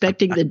 They're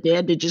expecting the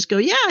dead to just go,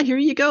 yeah, here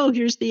you go.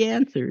 Here's the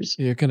answers.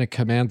 You're going to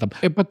command them.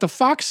 But the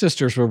Fox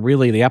sisters were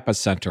really the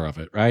epicenter of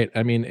it, right?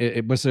 I mean,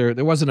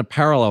 there wasn't a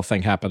parallel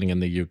thing happening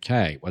in the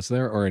UK, was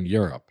there, or in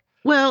Europe?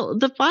 Well,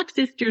 the Fox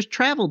sisters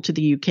traveled to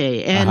the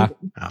UK, and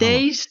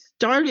they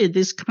started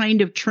this kind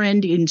of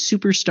trend in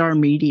superstar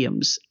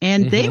mediums,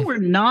 and they were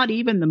not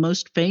even the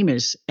most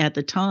famous at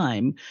the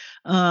time.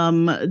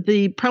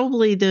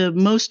 Probably the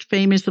most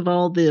famous of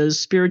all the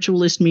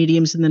spiritualist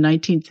mediums in the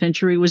 19th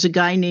century was a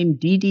guy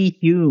named D.D.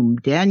 Hume,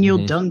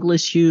 Daniel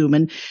Douglas Hume,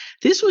 and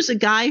this was a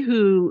guy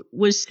who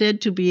was said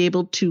to be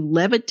able to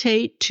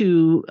levitate,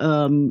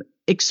 to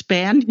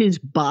expand his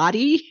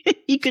body.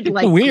 He could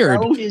like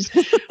grow his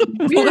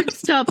weird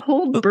stuff,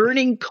 hold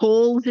burning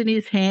coals in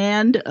his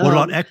hand. What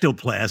about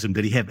ectoplasm?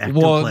 Did he have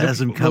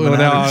ectoplasm coming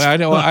out? I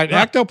know.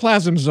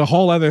 Ectoplasm is a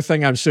whole other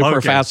thing I'm super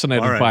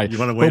fascinated by. You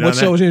want to wait on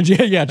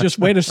that? Yeah, just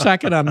wait a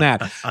second on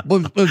that.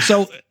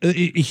 So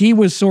he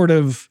was sort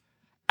of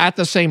at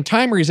the same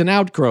time, or he's an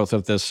outgrowth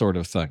of this sort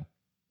of thing?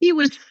 He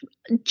was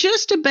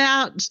just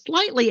about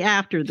slightly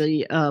after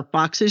the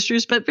Fox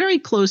sisters, but very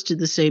close to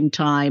the same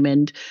time.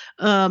 And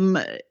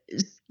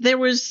there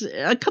was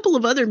a couple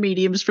of other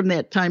mediums from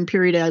that time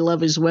period I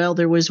love as well.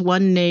 There was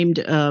one named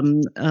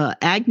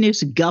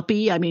Agnes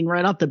Guppy. I mean,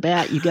 right off the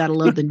bat, you got to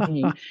love the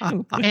name.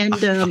 And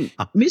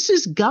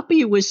Mrs.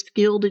 Guppy was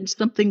skilled in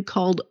something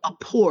called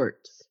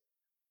apports.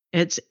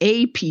 It's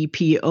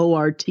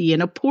Apport.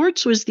 And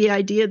apports was the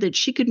idea that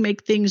she could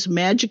make things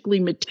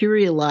magically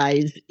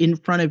materialize in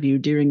front of you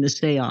during the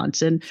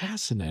seance. And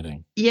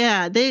fascinating.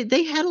 Yeah,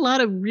 they had a lot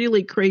of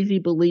really crazy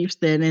beliefs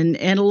then.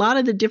 And a lot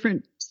of the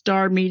different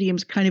star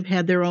mediums kind of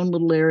had their own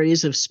little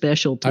areas of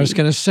specialty. I was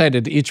going to say,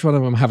 did each one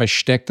of them have a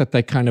shtick that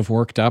they kind of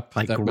worked up?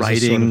 Like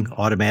writing,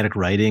 automatic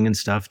writing and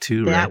stuff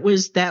too, that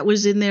right?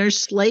 was in there.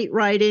 Slate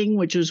writing,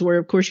 which was where,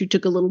 of course, you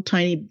took a little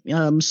tiny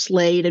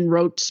slate and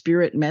wrote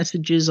spirit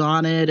messages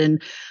on it. And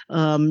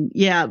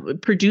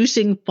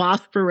producing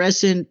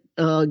phosphorescent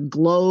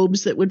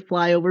globes that would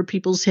fly over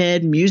people's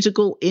head,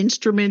 musical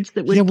instruments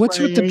that would play. What's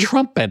with the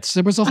trumpets?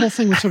 There was a whole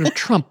thing with sort of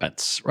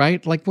trumpets,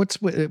 right? Like what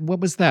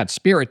was that?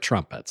 Spirit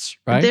trumpets,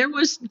 right?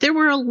 There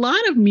were a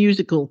lot of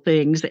musical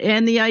things,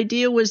 and the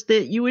idea was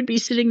that you would be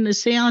sitting in the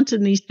seance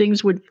and these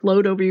things would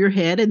float over your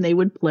head and they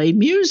would play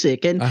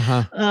music. And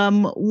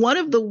one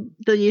of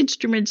the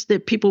instruments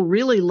that people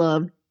really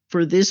loved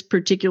for this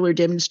particular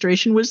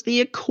demonstration was the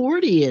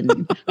accordion,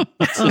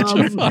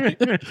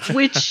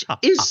 which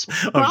is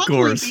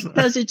probably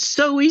because it's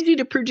so easy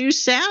to produce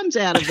sounds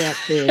out of that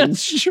thing.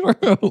 That's true,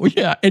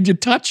 yeah. And you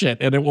touch it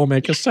and it will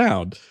make a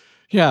sound.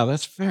 Yeah,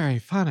 that's very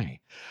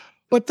funny.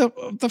 But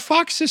the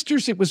Fox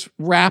sisters, it was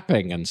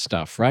rapping and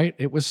stuff, right?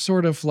 It was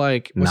sort of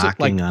like...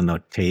 knocking on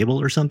the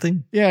table or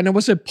something? Yeah, and it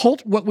was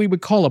what we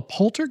would call a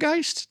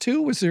poltergeist,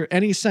 too? Was there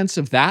any sense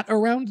of that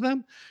around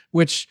them?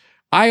 Which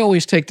I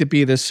always take to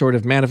be this sort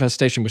of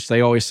manifestation, which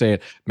they always say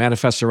it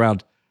manifests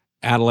around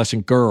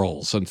adolescent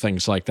girls and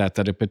things like that,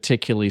 that it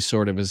particularly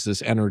sort of is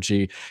this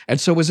energy. And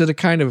so was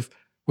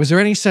there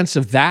any sense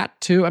of that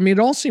too? I mean, it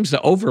all seems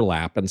to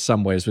overlap in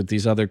some ways with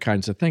these other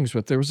kinds of things,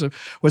 but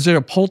was there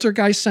a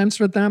poltergeist sense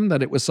with them,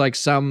 that it was like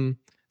some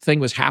thing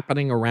was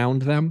happening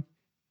around them?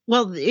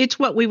 Well, it's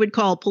what we would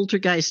call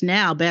poltergeist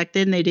now. Back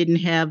then, they didn't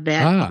have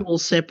that whole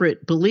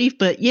separate belief.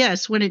 But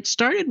yes, when it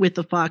started with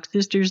the Fox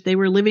sisters, they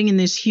were living in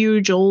this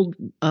huge old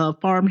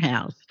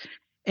farmhouse.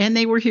 And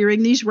they were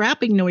hearing these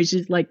rapping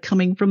noises like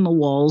coming from the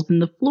walls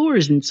and the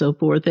floors and so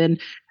forth.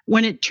 And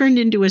when it turned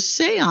into a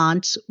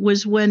seance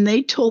was when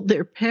they told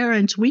their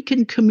parents, we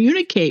can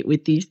communicate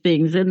with these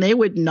things. And they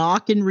would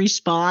knock in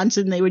response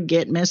and they would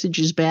get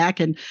messages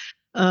back. And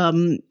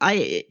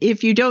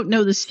if you don't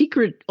know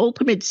the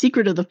ultimate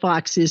secret of the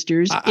Fox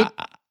sisters,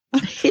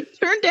 it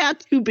turned out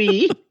to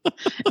be,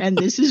 and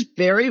this is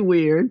very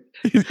weird.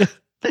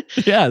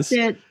 Yes.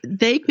 That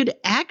they could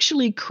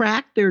actually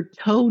crack their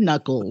toe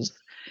knuckles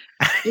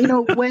in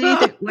a way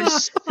that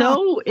was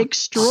so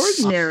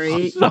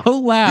extraordinary. So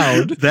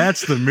loud.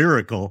 That's the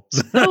miracle.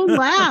 So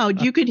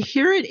loud. You could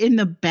hear it in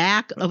the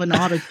back of an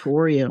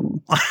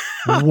auditorium.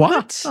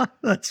 What?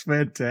 That's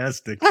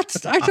fantastic.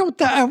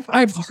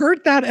 I've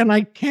heard that and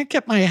I can't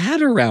get my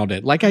head around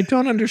it. Like, I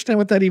don't understand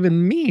what that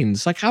even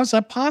means. Like, how's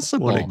that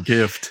possible? What a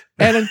gift.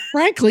 And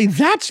frankly,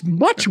 that's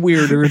much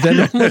weirder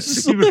than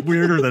It's even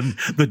weirder than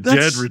the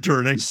dead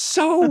returning.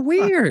 So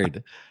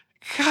weird.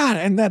 God,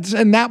 and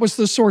that was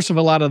the source of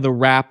a lot of the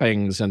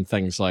rappings and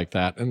things like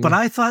that. But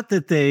I thought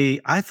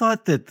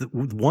that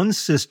one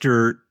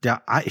sister,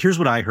 here's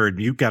what I heard.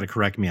 You've got to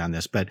correct me on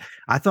this, but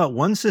I thought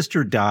one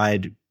sister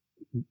died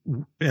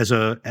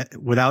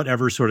without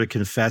ever sort of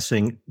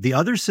confessing. The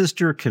other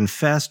sister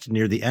confessed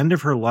near the end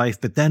of her life,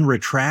 but then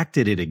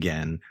retracted it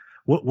again.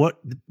 What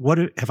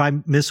have I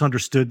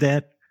misunderstood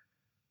that?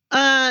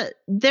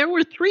 There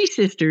were three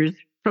sisters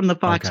from the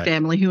Fox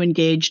family who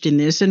engaged in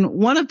this. And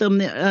one of them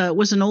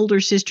was an older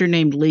sister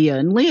named Leah.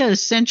 And Leah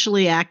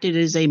essentially acted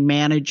as a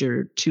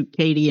manager to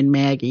Katie and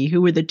Maggie,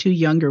 who were the two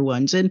younger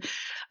ones. And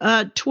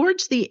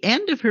towards the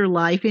end of her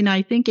life, in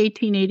I think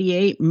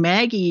 1888,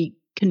 Maggie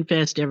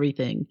confessed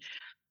everything.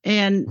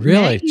 And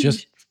really? Maggie,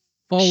 just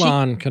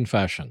full-on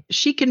confession.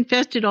 She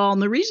confessed it all.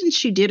 And the reason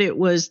she did it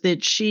was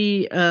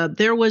that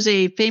there was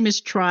a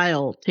famous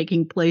trial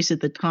taking place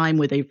at the time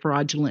with a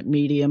fraudulent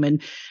medium.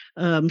 And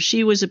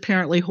she was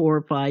apparently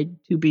horrified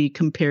to be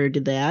compared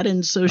to that.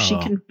 And so she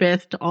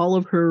confessed all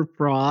of her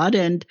fraud.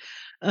 And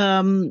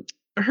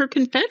her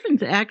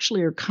confessions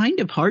actually are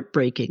kind of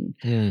heartbreaking.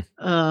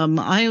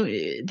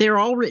 They're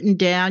all written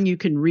down. You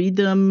can read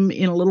them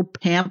in a little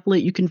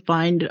pamphlet you can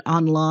find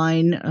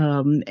online.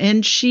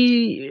 And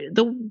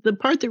the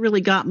part that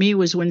really got me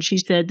was when she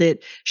said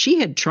that she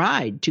had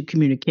tried to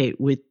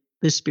communicate with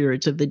the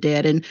spirits of the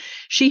dead. And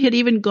she had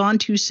even gone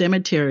to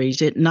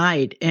cemeteries at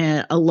night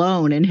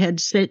alone and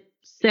had sat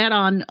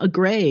on a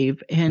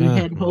grave and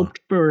had hoped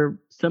for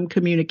some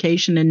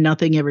communication, and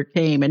nothing ever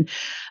came. And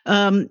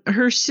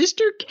her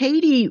sister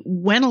Katie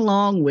went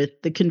along with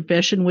the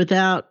confession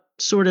without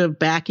sort of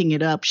backing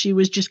it up. She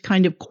was just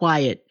kind of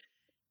quiet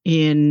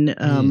in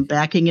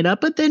backing it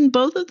up. But then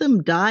both of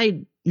them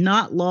died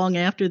not long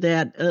after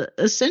that,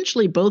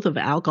 essentially both of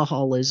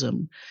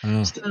alcoholism.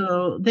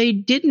 So they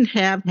didn't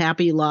have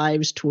happy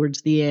lives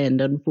towards the end,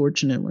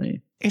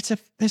 unfortunately.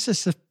 This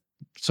is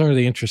sort of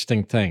the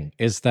interesting thing,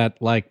 is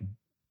that, like,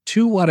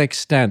 to what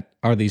extent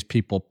are these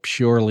people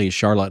purely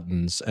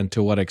charlatans, and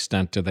to what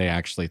extent do they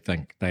actually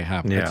think they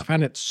have? Yeah. I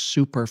find it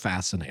super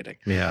fascinating.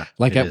 Yeah.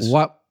 Like,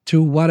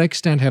 to what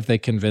extent have they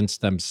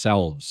convinced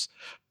themselves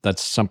that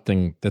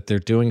they're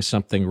doing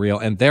something real,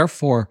 and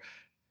therefore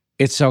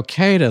it's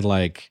okay to,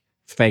 like,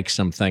 fake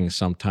some things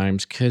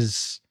sometimes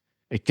because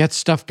it gets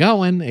stuff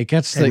going.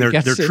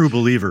 They're true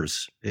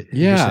believers.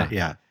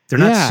 Yeah. They're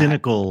not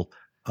cynical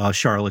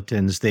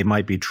charlatans. They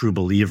might be true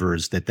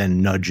believers that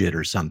then nudge it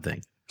or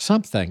something.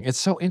 It's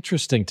so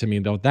interesting to me,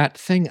 though, that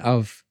thing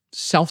of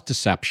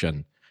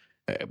self-deception,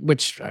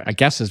 which I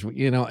guess is,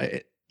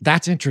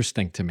 that's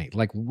interesting to me.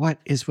 Like, what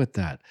is with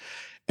that?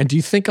 And do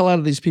you think a lot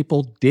of these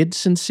people did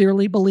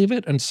sincerely believe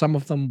it, and some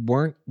of them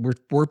were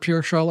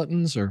pure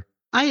charlatans? Or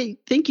I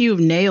think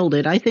you've nailed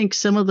it. I think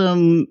some of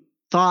them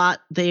thought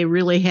they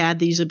really had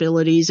these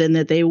abilities and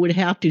that they would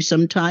have to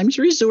sometimes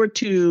resort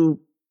to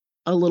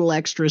a little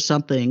extra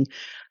something,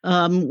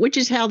 which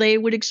is how they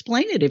would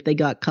explain it if they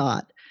got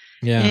caught.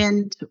 Yeah.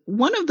 And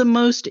one of the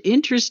most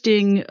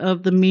interesting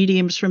of the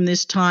mediums from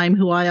this time,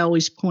 who I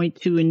always point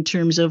to in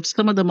terms of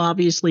some of them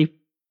obviously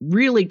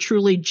really,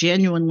 truly,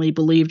 genuinely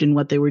believed in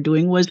what they were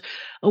doing, was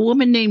a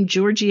woman named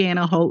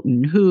Georgiana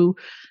Houghton, who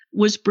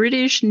was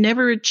British,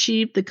 never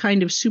achieved the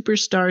kind of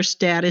superstar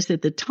status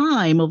at the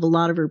time of a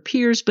lot of her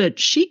peers, but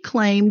she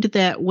claimed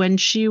that when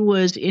she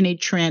was in a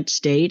trance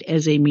state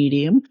as a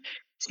medium,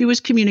 she was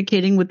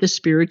communicating with the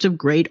spirits of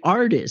great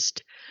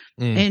artists.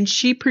 And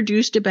she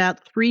produced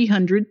about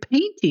 300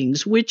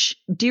 paintings, which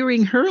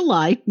during her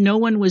life, no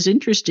one was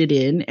interested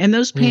in. And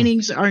those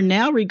paintings are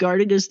now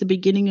regarded as the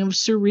beginning of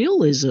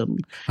surrealism.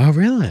 Oh,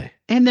 really?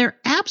 And they're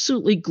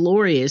absolutely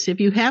glorious. If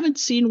you haven't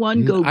seen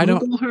one, go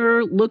Google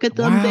her, look at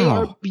them. Wow. They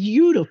are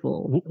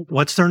beautiful.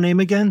 What's their name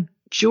again?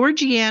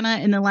 Georgiana,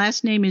 and the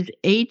last name is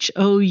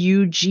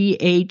Houghton.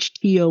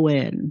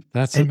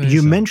 That's amazing. And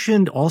you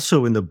mentioned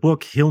also in the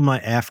book Hilma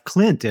af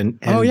Klint,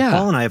 and Paul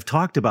and I have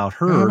talked about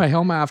her. Oh,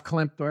 Hilma af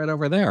Klint right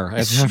over there.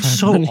 It's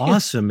so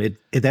awesome.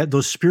 That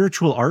those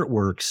spiritual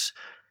artworks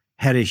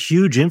had a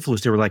huge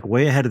influence. They were like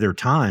way ahead of their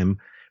time.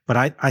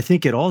 But I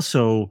think it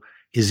also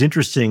is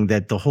interesting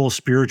that the whole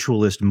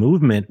spiritualist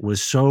movement was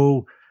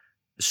so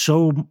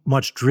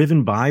much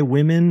driven by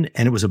women,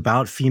 and it was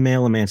about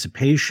female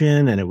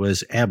emancipation, and it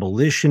was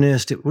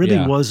abolitionist. It really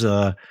was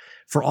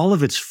for all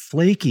of its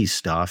flaky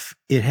stuff,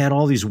 it had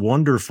all these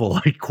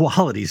wonderful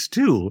qualities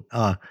too.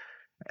 I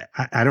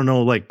don't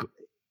know,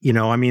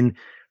 I mean,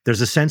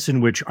 there's a sense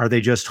in which, are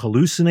they just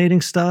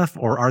hallucinating stuff,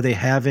 or are they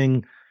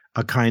having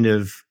a kind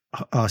of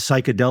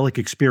psychedelic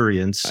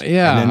experience? And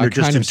then they're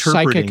just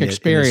interpreting psychic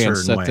experience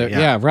it in a certain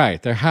way.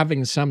 Right. They're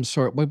having some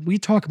sort. We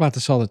talk about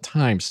this all the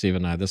time, Steve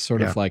and I. This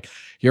sort of like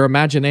your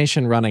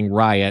imagination running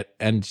riot,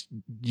 and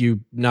you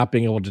not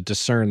being able to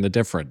discern the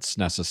difference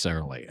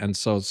necessarily. And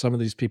so some of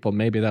these people,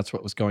 maybe that's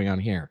what was going on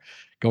here,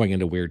 going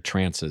into weird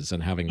trances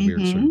and having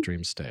weird sort of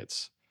dream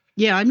states.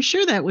 Yeah, I'm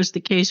sure that was the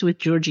case with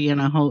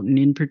Georgiana Houghton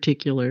in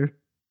particular.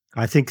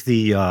 I think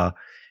the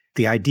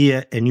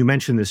idea, and you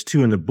mentioned this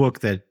too in the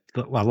book, that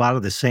a lot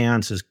of the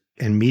seances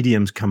and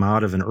mediums come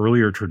out of an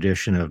earlier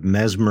tradition of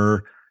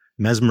mesmerism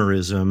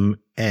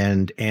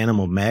and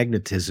animal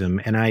magnetism.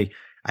 And I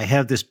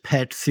have this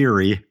pet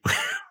theory,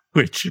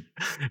 which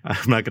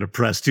I'm not going to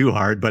press too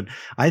hard, but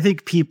I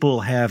think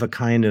people have a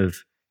kind of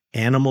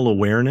animal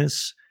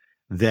awareness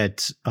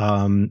that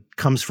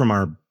comes from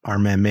our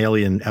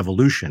mammalian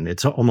evolution.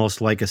 It's almost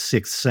like a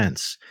sixth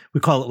sense. We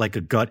call it like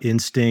a gut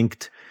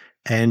instinct.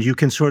 And you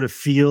can sort of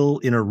feel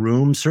in a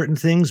room certain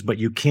things, but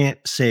you can't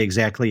say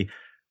exactly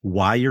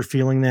why you're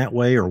feeling that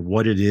way or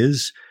what it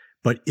is.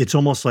 But it's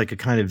almost like a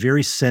kind of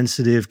very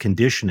sensitive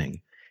conditioning.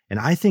 And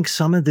I think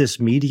some of this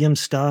medium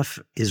stuff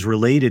is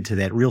related to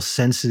that real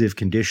sensitive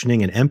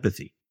conditioning and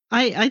empathy.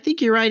 I think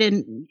you're right.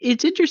 And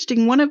it's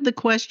interesting. One of the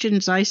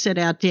questions I set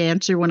out to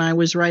answer when I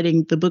was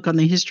writing the book on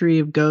the history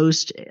of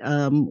ghosts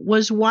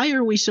was, why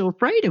are we so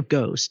afraid of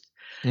ghosts?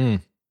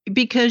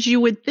 Because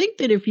you would think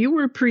that if you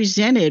were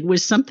presented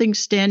with something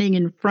standing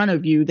in front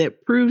of you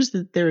that proves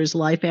that there is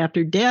life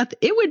after death,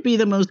 it would be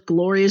the most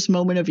glorious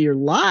moment of your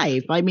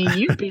life. I mean,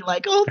 you'd be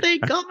like, oh,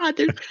 thank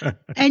God.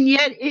 And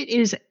yet it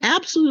is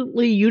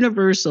absolutely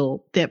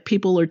universal that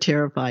people are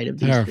terrified of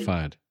these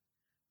things.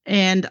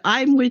 And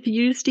I'm with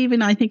you,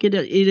 Stephen. I think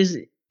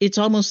it's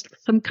almost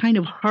some kind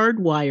of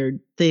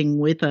hardwired thing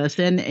with us.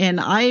 And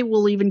I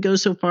will even go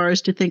so far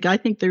as to think, I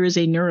think there is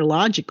a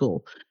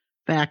neurological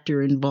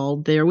factor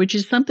involved there, which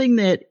is something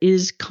that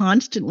is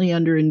constantly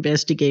under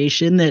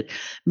investigation, that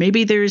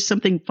maybe there is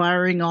something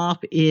firing off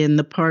in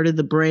the part of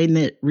the brain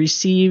that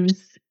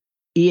receives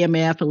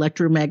EMF,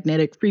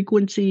 electromagnetic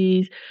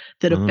frequencies,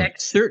 that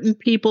affects certain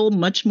people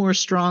much more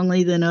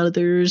strongly than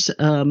others.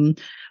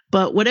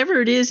 But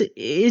whatever it is,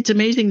 it's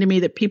amazing to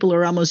me that people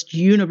are almost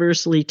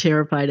universally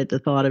terrified at the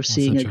thought of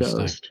seeing a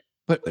ghost.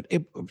 But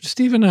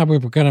Steve and I were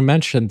going to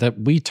mention that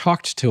we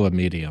talked to a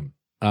medium.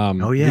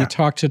 We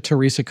talked to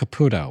Teresa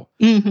Caputo,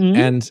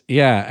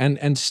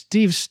 and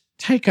Steve's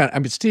take on. I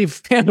mean, Steve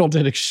handled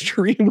it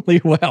extremely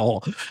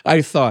well.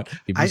 I thought.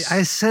 I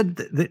said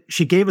that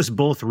she gave us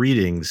both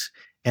readings,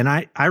 and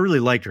I really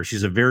liked her.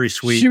 She's a very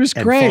sweet. She was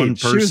great. Fun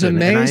person. She was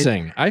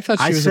amazing. I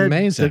thought she was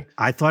amazing.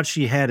 I thought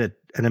she had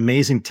an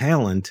amazing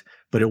talent,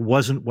 but it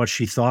wasn't what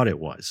she thought it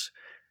was.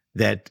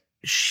 That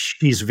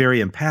she's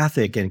very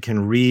empathic and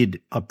can read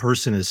a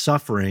person is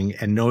suffering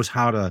and knows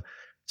how to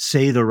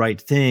say the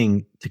right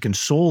thing to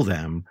console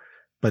them,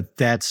 but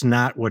that's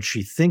not what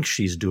she thinks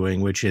she's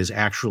doing, which is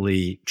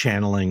actually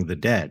channeling the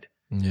dead.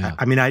 Yeah.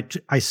 I mean,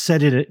 I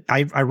said it,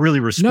 I really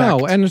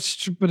respect an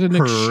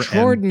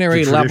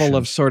extraordinary level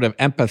of sort of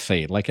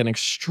empathy, like an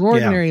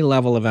extraordinary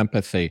level of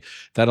empathy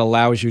that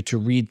allows you to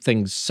read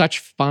things, such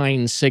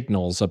fine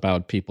signals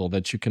about people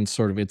that you can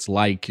sort of, it's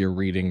like you're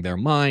reading their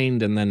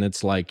mind, and then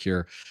it's like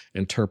you're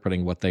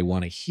interpreting what they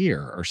want to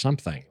hear or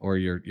something, or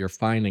you're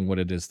finding what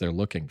it is they're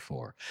looking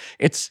for.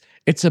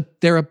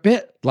 They're a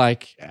bit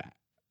like,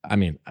 I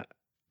mean,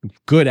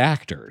 good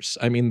actors.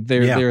 I mean,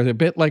 they're a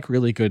bit like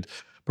really good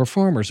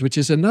performers, which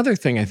is another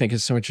thing I think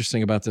is so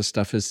interesting about this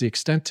stuff, is the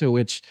extent to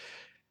which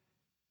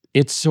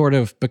it sort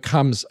of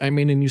becomes, I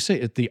mean, and you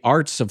say the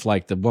arts of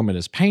like the woman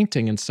is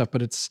painting and stuff,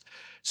 but it's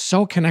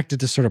so connected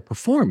to sort of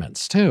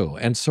performance too.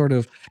 And sort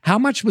of how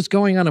much was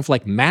going on of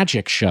like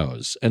magic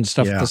shows and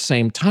stuff at the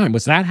same time?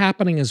 Was that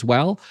happening as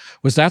well?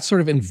 Was that sort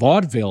of in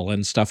vaudeville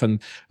and stuff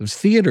and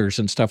theaters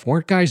and stuff?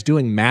 Weren't guys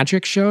doing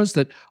magic shows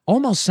that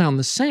almost sound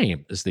the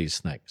same as these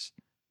things?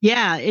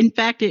 Yeah, in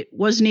fact, it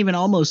wasn't even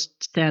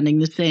almost sounding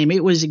the same.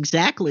 It was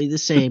exactly the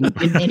same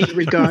in many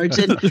regards.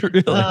 And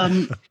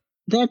really?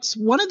 That's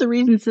one of the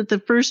reasons that the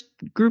first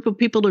group of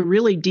people to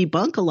really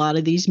debunk a lot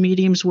of these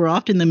mediums were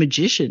often the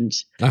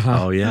magicians.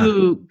 Oh, yeah.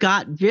 Who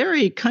got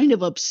very kind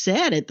of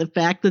upset at the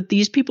fact that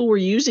these people were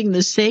using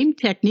the same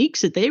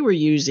techniques that they were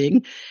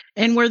using,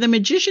 and where the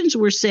magicians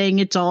were saying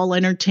it's all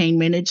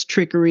entertainment, it's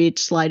trickery,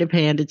 it's sleight of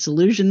hand, it's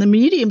illusion. The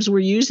mediums were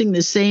using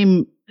the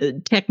same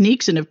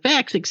techniques and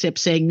effects, except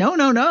saying,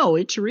 no,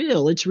 it's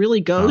real. It's really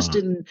ghosts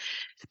and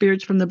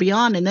spirits from the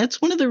beyond. And that's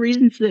one of the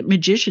reasons that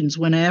magicians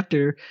went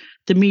after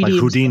the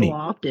mediums so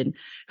often.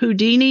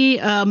 Houdini,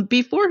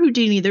 before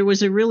Houdini, there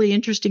was a really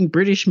interesting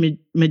British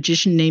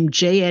magician named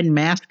J.N.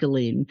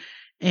 Maskelyne.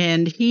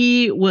 And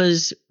he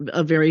was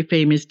a very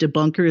famous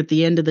debunker at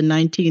the end of the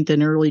 19th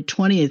and early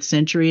 20th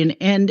century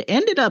and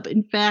ended up,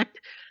 in fact,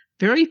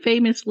 very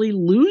famously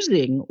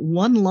losing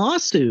one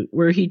lawsuit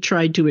where he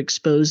tried to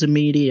expose a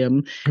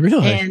medium.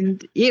 Really?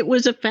 And it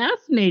was a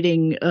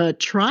fascinating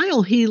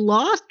trial. He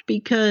lost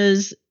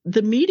because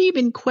the medium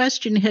in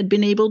question had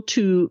been able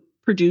to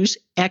produce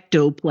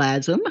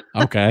ectoplasm.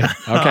 Okay,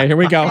 here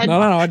we go. No.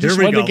 I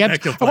just wanted to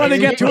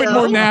get to it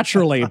more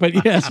naturally,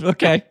 but yes,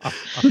 okay.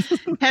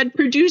 Had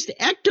produced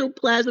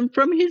ectoplasm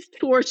from his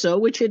torso,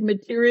 which had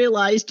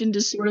materialized into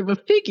sort of a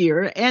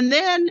figure, and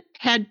then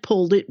had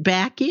pulled it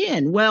back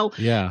in. Well,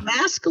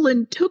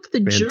 Maskelyne took the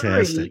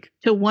jury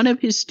to one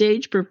of his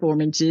stage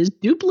performances,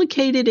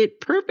 duplicated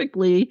it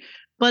perfectly,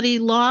 but he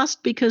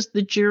lost because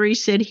the jury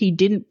said he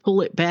didn't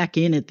pull it back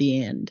in at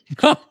the end.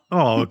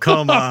 Oh,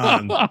 come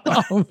on.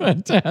 Oh,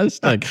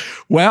 fantastic.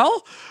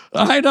 Well,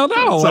 I don't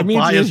know. It's a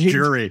biased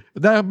jury.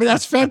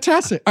 That's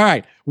fantastic. All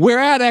right. We're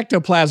at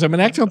ectoplasm,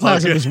 and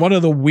ectoplasm is one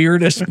of the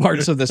weirdest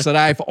parts of this that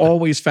I've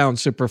always found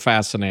super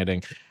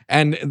fascinating.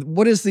 And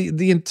what is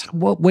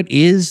what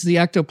is the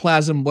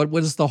ectoplasm? What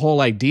was the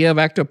whole idea of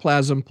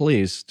ectoplasm?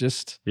 Please,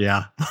 just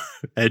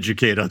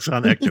educate us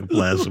on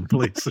ectoplasm,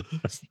 please.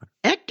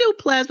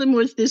 Ectoplasm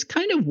was this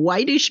kind of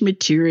whitish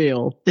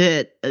material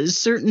that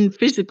certain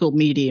physical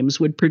mediums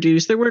would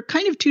produce. There were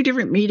kind of two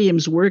different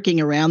mediums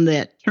working around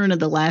that turn of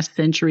the last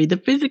century, the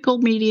physical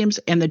mediums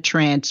and the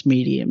trance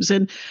mediums.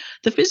 And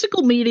the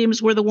physical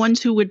mediums were the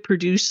ones who would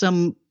produce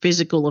some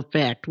physical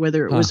effect,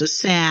 whether it was a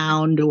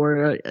sound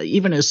or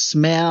even a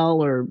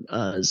smell or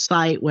a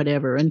sight,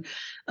 whatever. And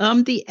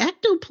the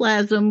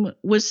ectoplasm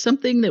was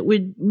something that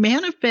would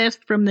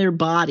manifest from their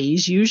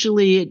bodies.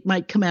 Usually it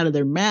might come out of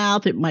their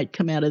mouth, it might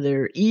come out of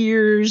their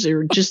ears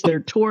or just their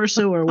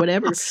torso or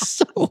whatever.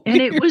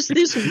 And it was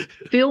this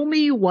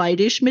filmy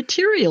whitish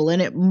material,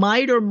 and it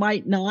might or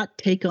might not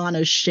take on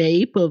a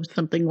shape of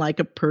something like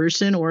a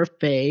person or a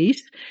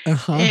face.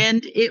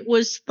 And it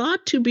was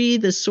thought to be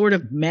the sort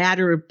of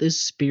matter of the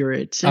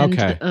spirits.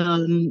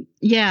 And,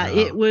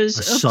 it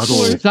was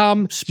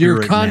subtle.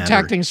 You're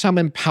contacting some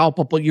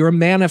impalpable. You're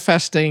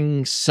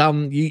manifesting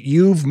some.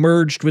 You've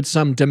merged with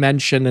some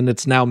dimension, and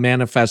it's now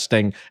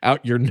manifesting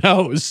out your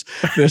nose.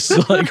 This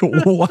like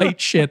white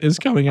shit is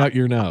coming out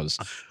your nose.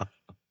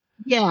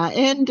 Yeah,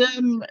 and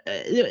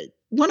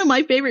one of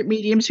my favorite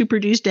mediums who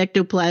produced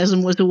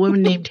ectoplasm was a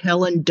woman named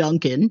Helen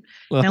Duncan.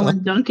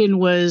 Helen Duncan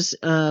was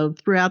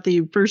throughout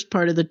the first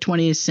part of the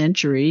 20th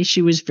century.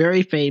 She was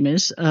very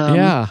famous.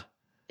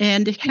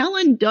 And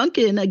Helen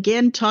Duncan,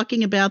 again,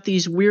 talking about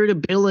these weird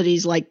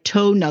abilities like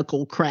toe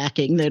knuckle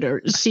cracking that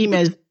seem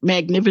as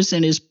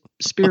magnificent as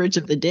spirits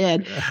of the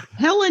dead.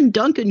 Helen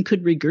Duncan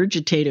could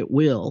regurgitate at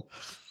will.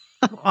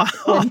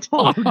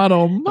 God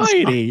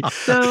almighty.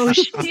 So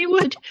she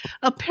would,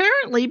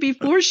 apparently,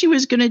 before she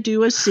was going to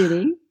do a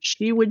sitting,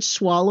 she would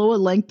swallow a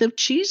length of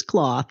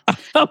cheesecloth.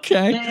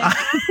 Okay. And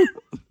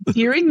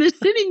during the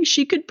sitting,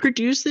 she could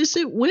produce this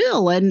at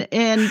will.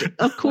 And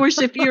of course,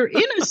 if you're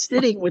in a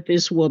sitting with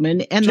this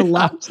woman and the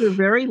lights are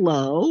very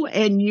low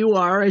and you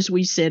are, as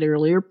we said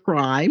earlier,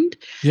 primed,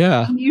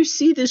 you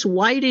see this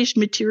whitish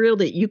material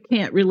that you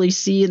can't really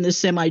see in the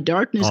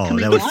semi-darkness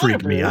coming out. That would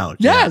freak me out.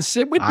 Yes,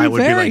 it would be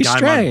very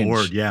strange. I'm on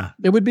board,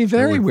 It would be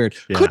very weird.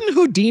 Yeah. Couldn't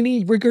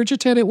Houdini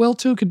regurgitate at will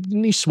too?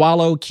 Couldn't he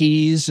swallow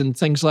keys and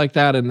things like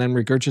that and then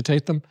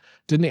regurgitate them?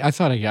 Didn't he? I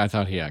thought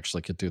he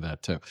actually could do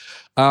that too.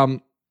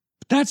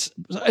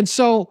 And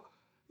so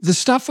the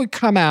stuff would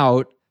come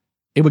out,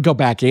 it would go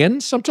back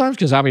in sometimes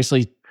because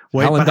obviously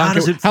Helen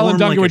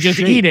Duncan would just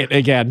eat it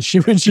again. She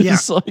would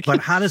just but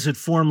how does it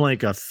form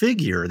like a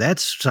figure? That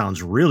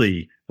sounds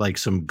really like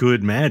some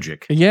good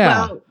magic.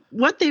 Yeah. Well,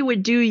 what they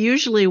would do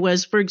usually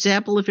was, for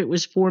example, if it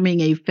was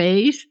forming a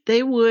face,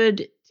 they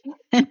would,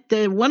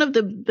 one of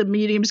the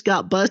mediums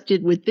got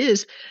busted with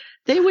this.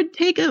 They would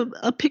take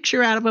a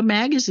picture out of a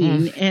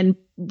magazine and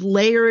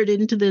layer it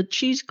into the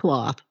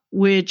cheesecloth,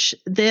 which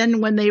then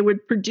when they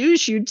would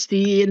produce, you'd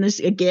see in this,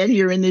 again,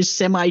 you're in this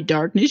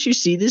semi-darkness, you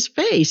see this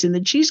face in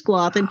the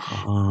cheesecloth. And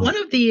one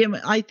of the,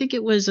 I think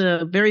it was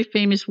a very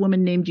famous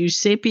woman named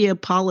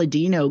Eusapia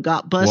Palladino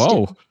got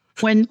busted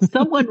when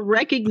someone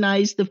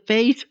recognized the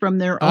face from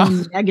their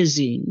own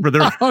magazine.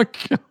 Oh,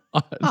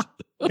 God.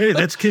 Hey,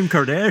 that's Kim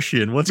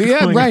Kardashian. What's going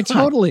on? Yeah, right,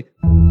 totally.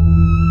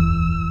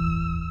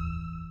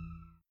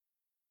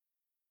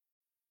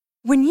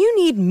 When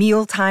you need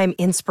mealtime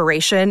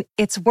inspiration,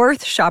 it's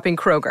worth shopping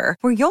Kroger,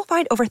 where you'll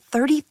find over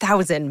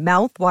 30,000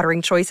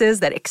 mouth-watering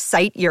choices that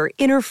excite your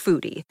inner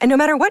foodie. And no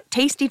matter what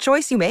tasty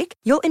choice you make,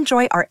 you'll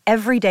enjoy our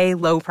everyday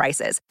low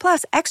prices,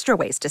 plus extra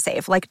ways to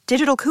save, like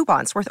digital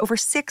coupons worth over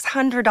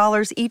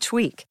 $600 each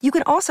week. You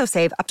can also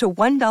save up to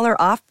 $1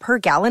 off per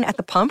gallon at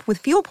the pump with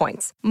fuel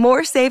points.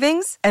 More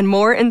savings and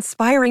more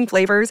inspiring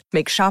flavors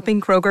make shopping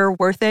Kroger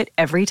worth it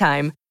every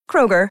time.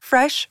 Kroger,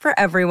 fresh for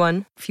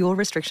everyone. Fuel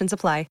restrictions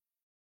apply.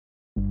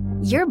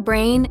 Your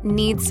brain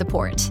needs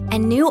support,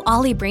 and new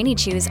Ollie Brainy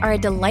Chews are a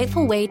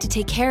delightful way to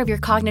take care of your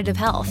cognitive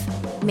health.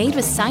 Made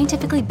with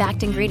scientifically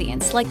backed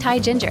ingredients like Thai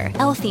ginger,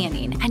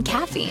 L-theanine, and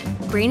caffeine,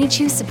 Brainy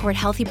Chews support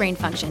healthy brain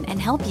function and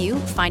help you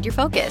find your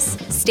focus,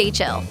 stay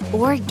chill,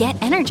 or get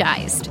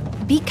energized.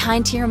 Be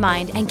kind to your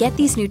mind and get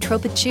these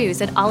nootropic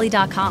chews at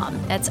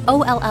ollie.com. That's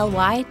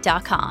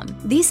OLLY.com.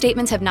 These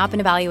statements have not been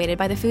evaluated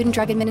by the Food and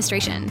Drug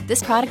Administration.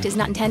 This product is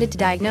not intended to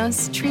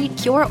diagnose, treat,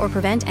 cure, or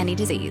prevent any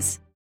disease.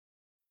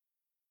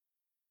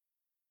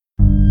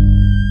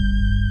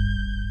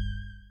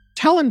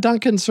 Helen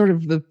Duncan's sort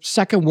of the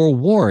Second World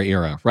War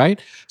era, right?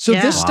 So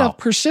this stuff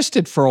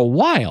persisted for a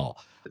while.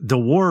 The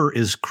war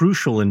is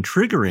crucial in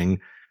triggering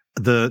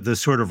the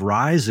sort of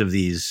rise of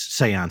these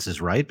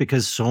seances, right?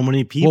 Because so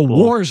many people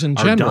wars in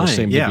general dying.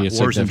 seem to be a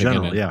wars in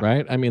significant, general,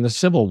 right? I mean, the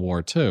Civil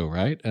War too,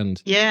 right? And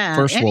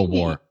First World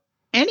War.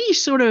 Any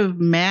sort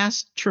of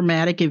mass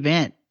traumatic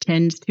event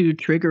tends to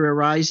trigger a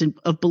rise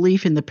of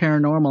belief in the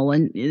paranormal.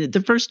 And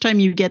the first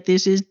time you get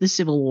this is the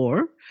Civil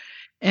War.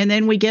 And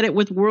then we get it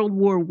with World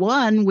War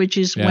I, which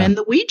is when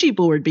the Ouija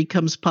board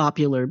becomes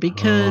popular,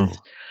 because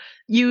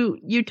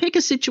you take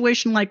a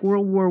situation like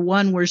World War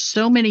I where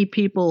so many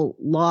people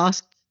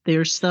lost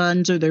their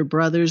sons or their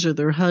brothers or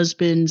their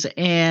husbands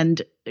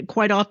and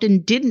quite often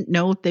didn't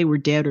know if they were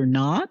dead or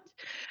not.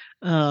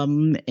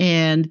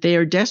 And they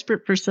are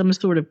desperate for some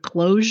sort of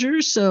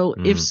closure. So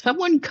if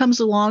someone comes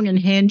along and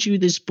hands you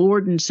this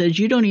board and says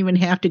you don't even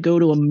have to go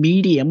to a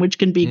medium, which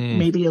can be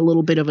maybe a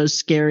little bit of a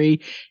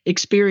scary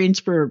experience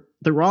for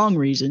the wrong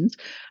reasons,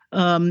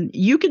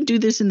 you can do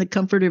this in the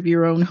comfort of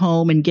your own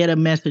home and get a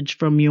message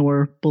from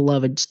your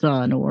beloved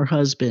son or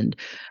husband.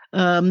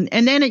 And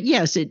then,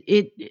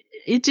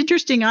 it's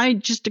interesting. I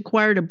just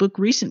acquired a book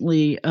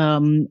recently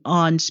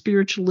on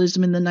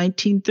spiritualism in the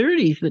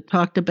 1930s that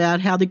talked about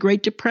how the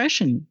Great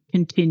Depression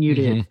continued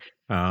it.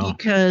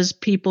 Because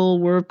people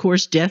were, of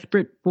course,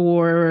 desperate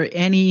for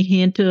any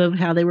hint of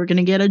how they were going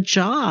to get a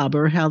job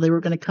or how they were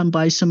going to come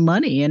by some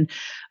money. And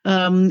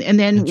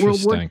then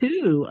World War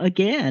II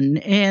again.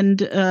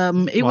 And I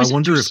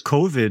wonder if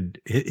COVID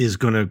is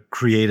going to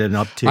create an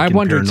uptick I in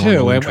wonder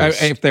too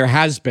interest. if there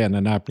has been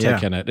an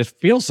uptick in it. It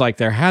feels like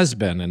there has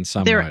been in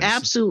some ways. There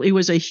absolutely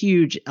was a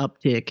huge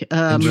uptick.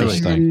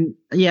 Interesting.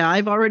 And,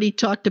 I've already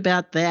talked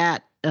about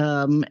that.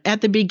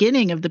 At the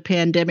beginning of the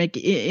pandemic,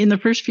 in the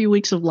first few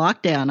weeks of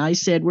lockdown, I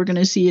said we're going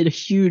to see a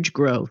huge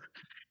growth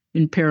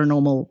in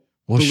paranormal.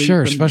 Well,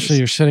 sure, especially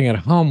you're sitting at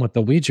home with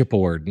the Ouija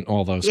board and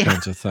all those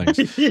kinds of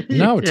things.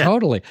 No,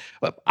 totally.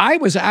 I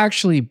was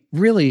actually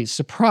really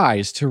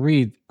surprised to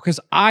read, because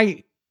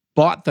I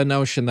bought the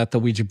notion that the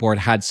Ouija board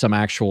had some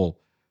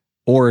actual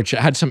origin,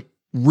 had some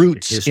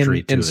roots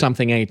in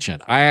something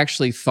ancient. I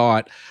actually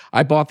thought,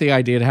 I bought the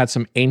idea it had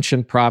some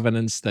ancient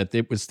provenance, that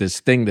it was this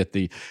thing that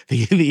the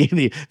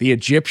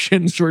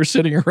Egyptians were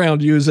sitting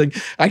around using.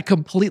 But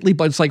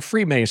it's like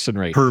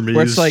Freemasonry. Hermes,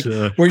 where it's like,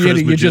 where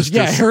you just,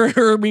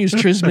 Hermes,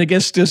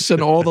 Trismegistus,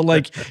 and all the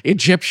like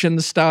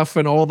Egyptian stuff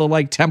and all the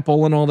like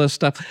temple and all this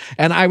stuff.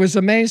 And I was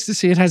amazed to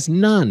see it has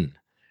none.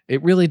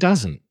 It really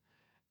doesn't.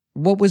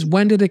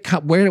 When did it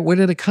come? Where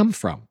did it come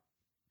from?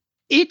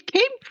 It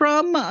came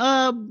from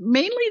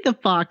mainly the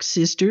Fox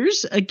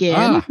sisters,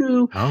 again,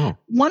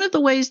 one of the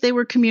ways they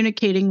were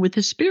communicating with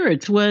the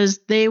spirits was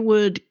they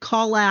would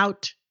call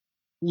out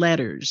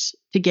letters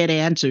to get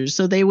answers.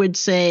 So they would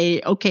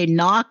say, okay,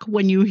 knock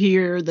when you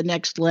hear the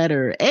next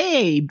letter.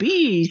 A,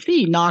 B,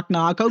 C, knock,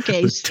 knock.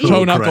 Okay, C.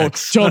 Toe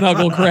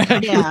knuckle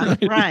crack. Yeah,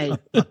 right.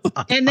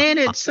 And then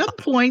at some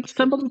point,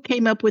 somebody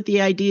came up with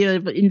the idea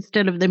of,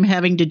 instead of them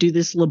having to do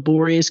this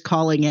laborious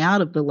calling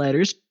out of the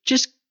letters,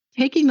 just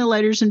taking the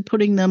letters and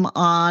putting them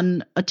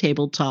on a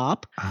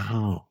tabletop.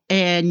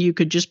 And you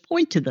could just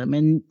point to them,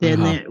 and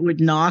then it would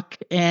knock.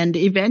 And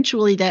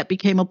eventually that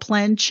became a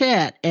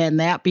planchette, and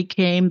that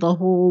became the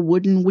whole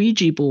wooden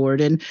Ouija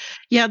board. And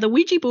the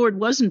Ouija board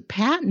wasn't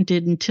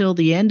patented until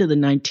the end of the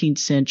 19th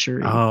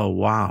century. Oh,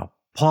 wow.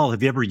 Paul,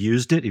 have you ever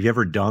used it? Have you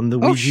ever done the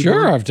Ouija board?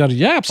 Sure, I've done it.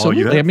 Yeah,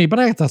 absolutely. I mean, but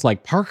I had the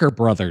like Parker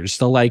Brothers,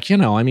 the like,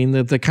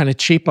 the kind of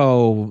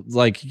cheapo,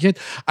 like,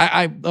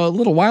 I a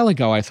little while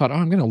ago, I thought,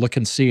 I'm going to look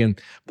and see. And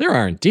there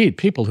are indeed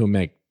people who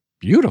make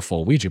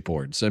beautiful Ouija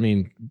boards. I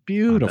mean,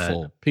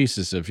 beautiful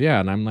pieces of,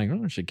 and I'm like,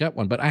 I should get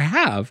one. But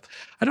I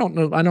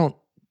don't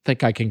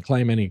think I can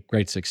claim any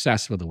great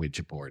success with the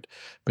Ouija board,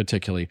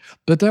 particularly.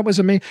 But that was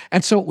amazing.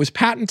 And so it was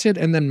patented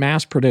and then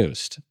mass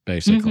produced,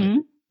 basically. Mm-hmm.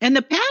 And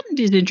the patent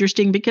is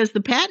interesting because the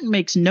patent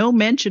makes no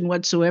mention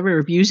whatsoever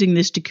of using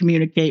this to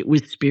communicate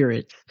with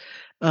spirits.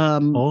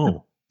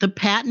 The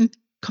patent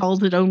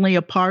calls it only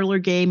a parlor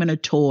game and a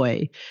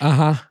toy.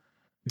 Uh-huh.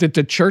 Did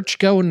the church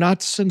go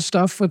nuts and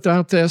stuff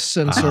without this,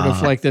 and sort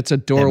of like that's a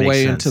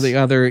doorway into the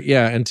other,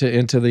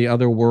 into the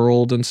other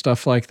world and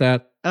stuff like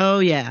that? Oh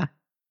yeah.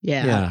 In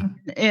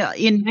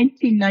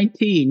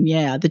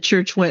 1919, the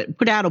church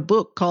put out a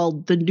book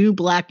called The New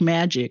Black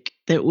Magic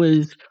that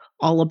was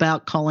all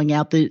about calling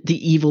out the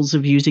evils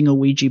of using a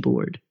Ouija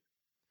board.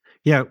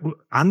 Yeah,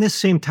 on this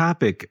same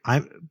topic,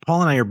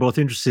 Paul and I are both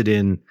interested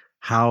in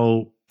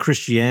how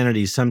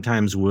Christianity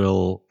sometimes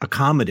will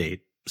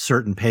accommodate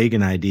certain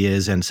pagan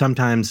ideas, and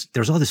sometimes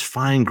there's all this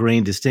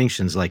fine-grained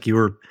distinctions. Like you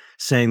were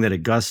saying that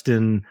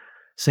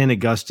St.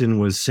 Augustine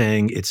was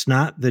saying it's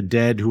not the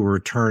dead who are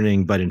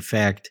returning, but in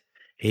fact,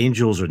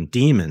 angels and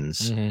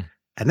demons. Mm-hmm.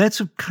 And that's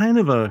it's kind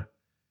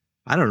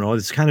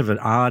of an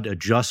odd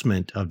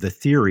adjustment of the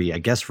theory, I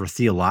guess, for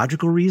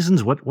theological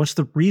reasons. What's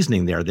the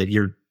reasoning there,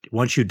 that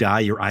once you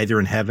die, you're either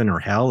in heaven or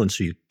hell, and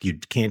so you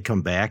can't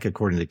come back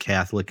according to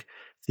Catholic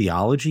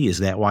theology? Is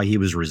that why he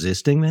was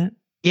resisting that?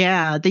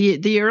 Yeah,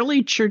 the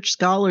early church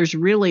scholars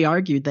really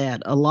argued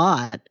that a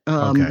lot.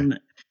 Okay.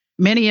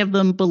 Many of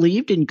them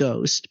believed in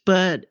ghosts,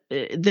 but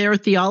their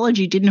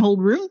theology didn't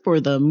hold room for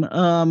them.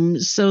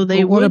 So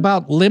they. What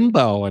about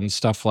limbo and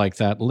stuff like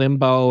that?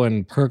 Limbo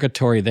and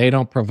purgatory, they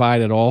don't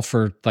provide at all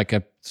for like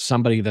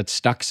somebody that's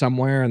stuck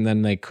somewhere and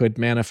then they could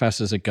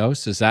manifest as a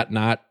ghost. Is that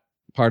not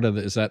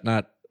is that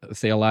not a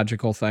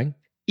theological thing?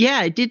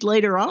 Yeah, it did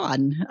later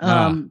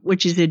on,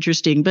 which is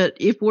interesting. But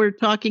if we're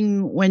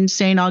talking when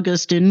St.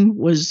 Augustine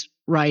was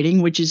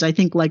writing, which is, I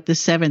think, like the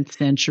 7th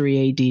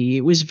century AD,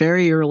 it was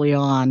very early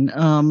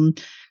on,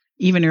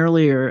 even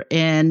earlier.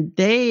 And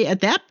they,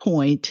 at that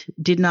point,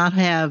 did not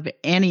have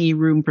any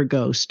room for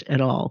ghost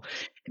at all.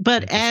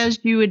 But as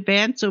you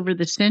advance over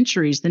the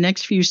centuries, the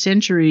next few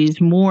centuries,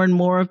 more and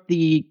more of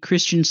the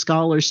Christian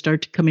scholars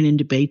start to come in and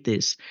debate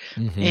this.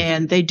 Mm-hmm.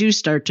 And they do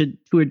start to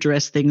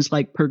address things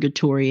like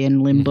purgatory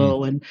and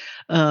limbo.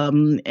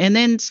 Mm-hmm. And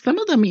then some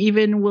of them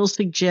even will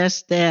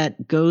suggest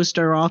that ghosts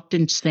are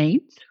often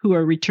saints who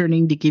are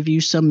returning to give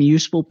you some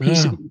useful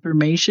piece of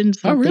information.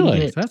 Oh,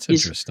 really? That's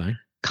interesting.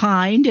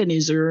 Kind and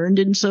is earned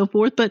and so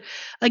forth. But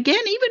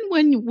again, even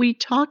when we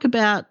talk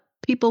about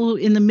people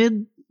in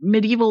the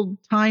medieval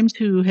times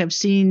who have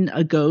seen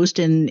a ghost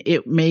and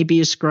it may be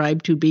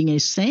ascribed to being a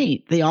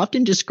saint, they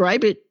often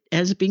describe it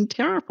as being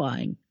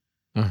terrifying.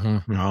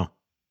 Uh-huh. No.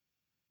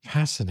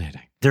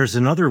 Fascinating. There's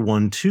another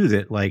one too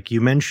that, like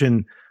you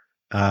mentioned,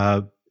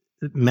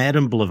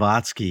 Madame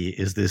Blavatsky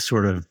is this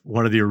sort of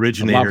one of the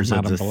originators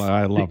of this.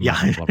 I love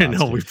Madame Blavatsky. I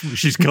know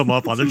she's come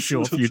up on the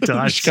show a few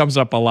times. She comes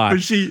up a lot.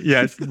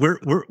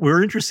 But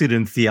we're interested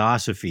in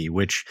theosophy,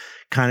 which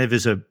kind of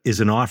is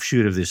an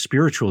offshoot of the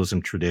spiritualism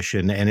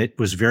tradition, and it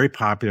was very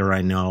popular,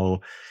 I know,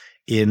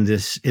 in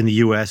the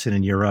U.S. and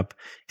in Europe.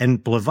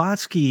 And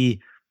Blavatsky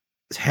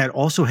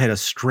also had a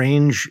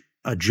strange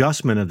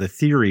adjustment of the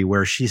theory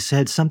where she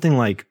said something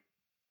like,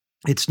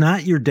 "It's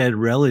not your dead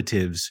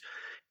relatives.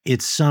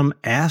 It's some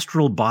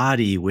astral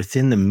body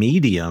within the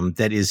medium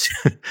that is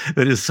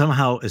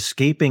somehow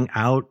escaping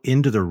out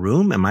into the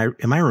room." Am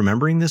I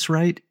remembering this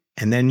right?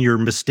 And then you're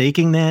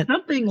mistaking that?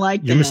 Something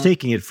like you're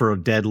mistaking it for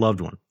a dead loved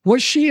one.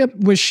 Was she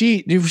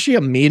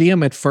a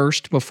medium at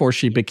first before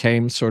she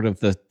became sort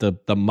of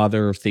the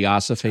mother of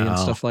theosophy and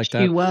stuff like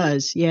that? She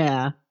was,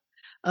 yeah.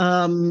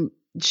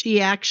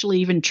 She actually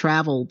even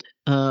traveled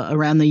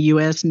around the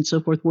U.S. and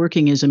so forth,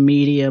 working as a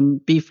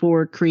medium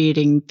before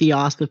creating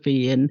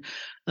theosophy. And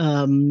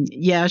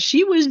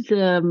she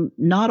was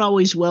not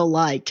always well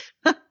liked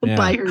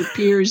by her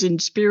peers in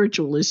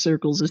spiritualist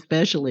circles,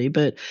 especially.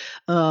 But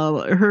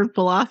her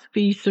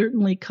philosophy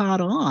certainly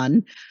caught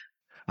on.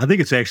 I think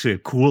it's actually a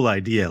cool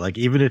idea. Like,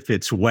 even if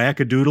it's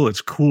wackadoodle,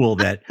 it's cool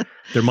that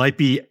there might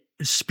be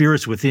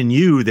spirits within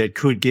you that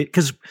could get,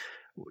 because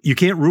you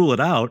can't rule it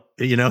out.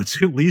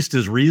 It's at least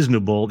as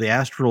reasonable. The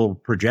astral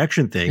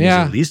projection thing is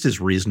at least as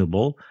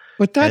reasonable.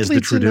 But that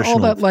leads into all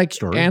that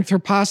story.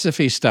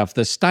 Anthroposophy stuff,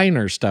 the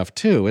Steiner stuff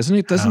too, isn't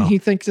it? Doesn't he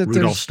think that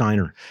Rudolf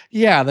Steiner?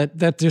 Yeah,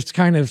 that there's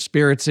kind of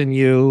spirits in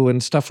you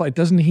and stuff like.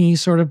 Doesn't he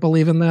sort of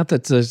believe in that?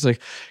 That there's a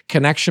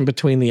connection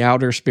between the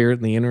outer spirit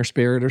and the inner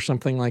spirit, or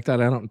something like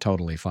that. I don't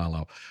totally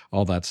follow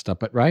all that stuff,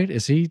 but right?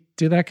 Is he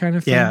do that kind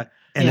of thing? Yeah.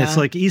 And it's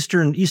like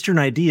Eastern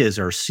ideas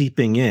are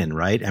seeping in,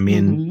 right? I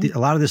mean, a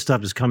lot of this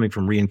stuff is coming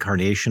from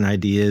reincarnation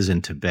ideas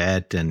in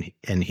Tibet and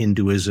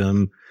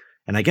Hinduism.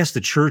 And I guess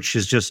the church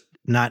is just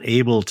not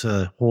able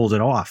to hold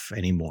it off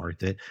anymore.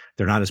 That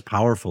they're not as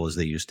powerful as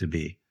they used to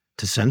be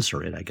to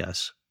censor it, I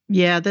guess.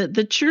 Yeah,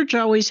 the church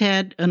always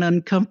had an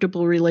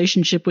uncomfortable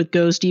relationship with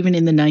ghosts, even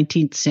in the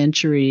 19th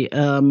century.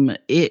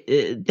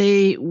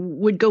 They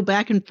would go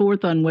back and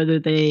forth on whether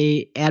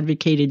they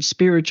advocated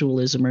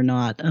spiritualism or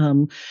not.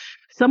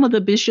 Some of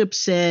the bishops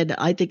said,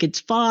 I think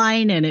it's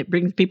fine and it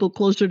brings people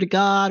closer to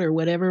God or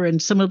whatever.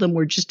 And some of them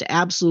were just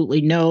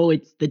absolutely no,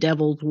 it's the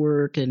devil's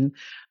work. And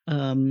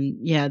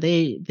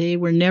they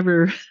were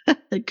never,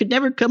 could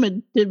never come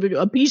into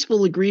a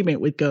peaceful agreement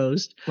with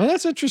ghosts. Well,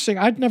 that's interesting.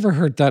 I'd never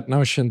heard that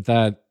notion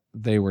that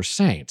they were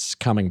saints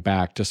coming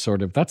back to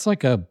sort of, that's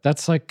like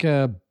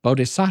a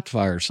bodhisattva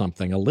or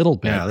something, a little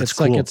bit. Yeah, that's it's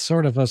cool. like it's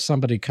sort of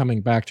somebody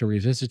coming back to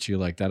revisit you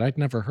like that. I'd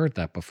never heard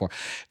that before.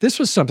 This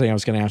was something I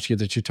was going to ask you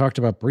that you talked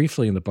about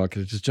briefly in the book.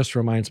 It just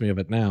reminds me of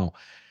it now.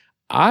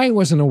 I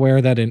wasn't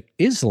aware that in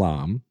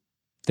Islam,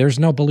 there's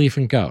no belief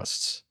in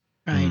ghosts.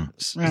 Right.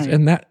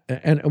 Right.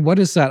 And what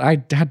is that?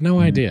 I had no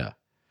idea.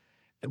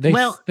 They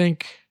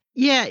think...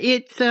 Yeah,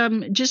 it's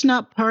just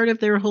not part of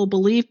their whole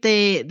belief.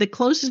 The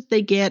closest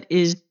they get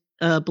is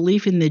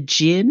belief in the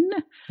jinn,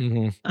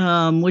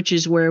 which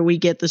is where we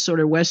get the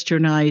sort of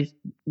westernized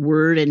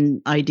word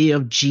and idea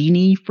of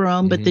genie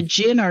from. But the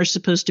jinn are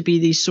supposed to be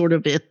these sort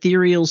of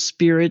ethereal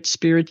spirits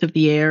of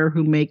the air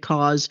who may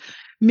cause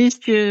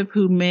mischief,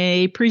 who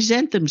may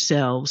present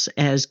themselves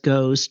as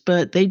ghosts,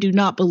 but they do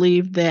not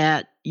believe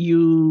that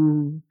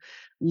you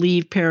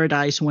leave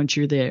paradise once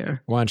you're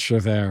there. Once you're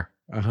there.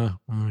 Oh,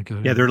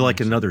 yeah, they're like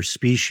another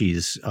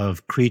species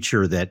of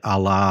creature that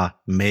Allah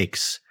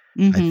makes,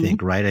 I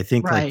think, right? I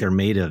think like they're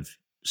made of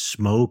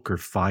smoke or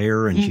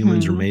fire, and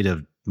humans are made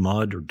of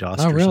mud or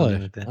dust or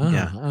something like that.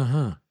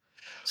 Yeah.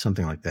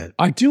 Something like that.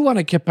 I do want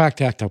to get back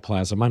to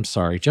ectoplasm. I'm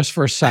sorry, just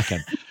for a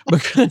second,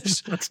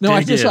 because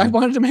I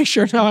wanted to make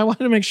sure. No, I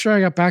wanted to make sure I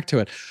got back to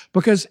it,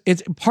 because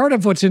it's part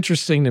of what's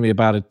interesting to me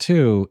about it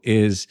too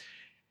is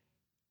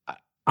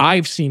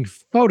I've seen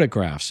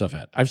photographs of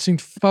it. I've seen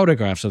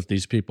photographs of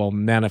these people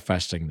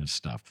manifesting this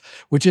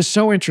stuff, which is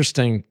so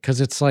interesting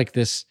because it's like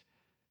this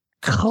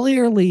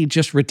clearly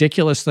just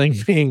ridiculous thing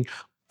being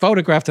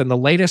photographed in the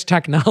latest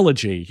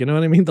technology. You know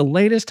what I mean? The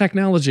latest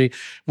technology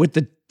with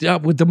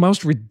the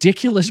most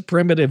ridiculous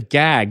primitive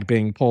gag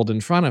being pulled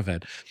in front of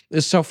it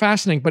is so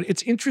fascinating. But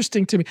it's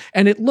interesting to me,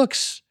 and it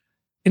looks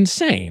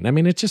insane. I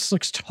mean, it just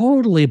looks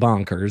totally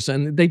bonkers,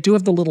 and they do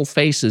have the little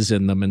faces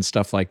in them and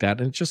stuff like that,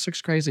 and it just looks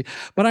crazy.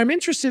 But I'm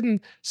interested in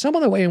some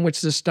of the way in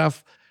which this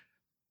stuff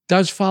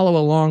does follow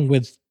along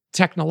with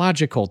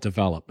technological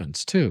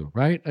developments too,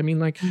 right? I mean,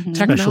 like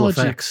technology, special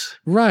effects,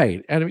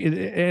 right?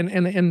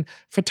 And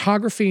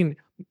photography and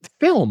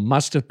film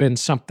must have been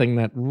something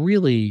that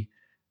really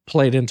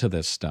played into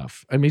this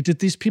stuff. I mean, did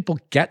these people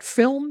get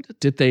filmed?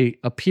 Did they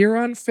appear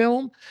on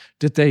film?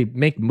 Did they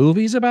make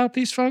movies about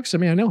these folks? I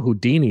mean, I know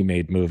Houdini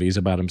made movies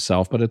about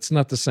himself, but it's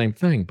not the same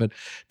thing. But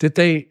did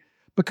they,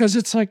 because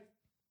it's like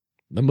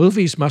the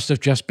movies must have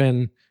just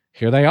been,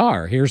 here they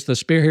are. Here's the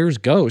spirit. Here's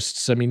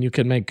ghosts. I mean, you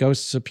can make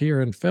ghosts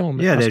appear in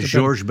film. Yeah, that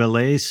Georges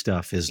Méliès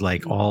stuff is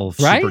like all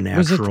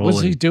supernatural.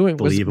 Was he doing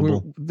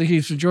believable?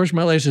 Georges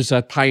Méliès is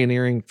that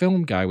pioneering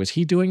film guy. Was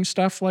he doing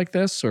stuff like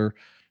this, or?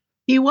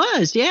 He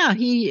was, yeah.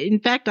 In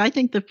fact, I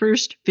think the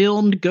first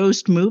filmed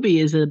ghost movie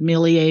is a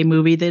Méliès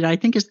movie that I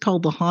think is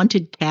called The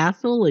Haunted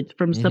Castle. It's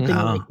from something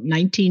like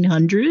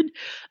 1900.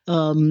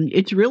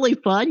 It's really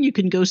fun. You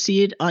can go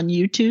see it on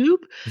YouTube.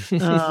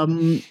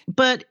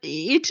 But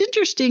it's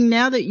interesting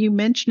now that you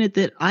mention it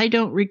that I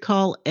don't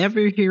recall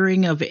ever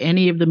hearing of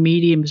any of the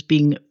mediums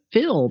being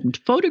filmed.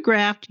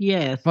 Photographed,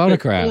 yes.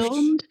 Photographed.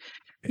 Filmed?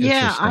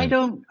 Yeah, I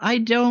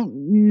don't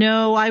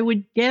know. I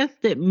would guess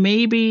that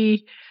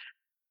maybe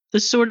the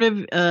sort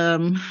of,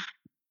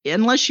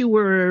 unless you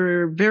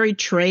were very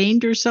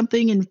trained or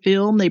something in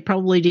film, they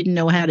probably didn't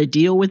know how to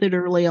deal with it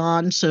early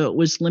on. So it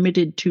was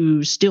limited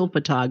to still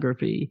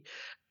photography.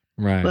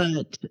 Right.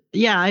 But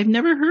yeah, I've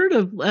never heard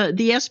of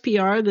the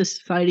SPR, the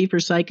Society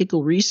for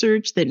Psychical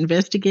Research, that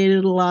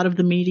investigated a lot of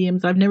the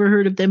mediums. I've never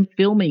heard of them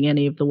filming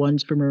any of the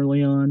ones from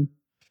early on.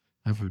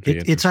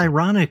 It's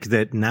ironic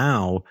that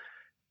now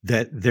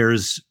that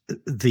there's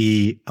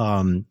the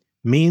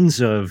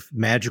means of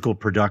magical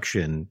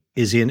production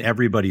is in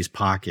everybody's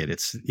pocket.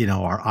 It's,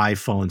 our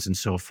iPhones and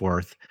so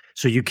forth.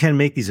 So you can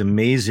make these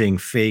amazing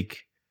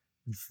fake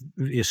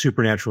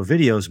supernatural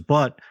videos,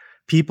 but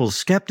people's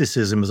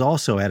skepticism is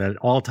also at an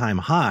all-time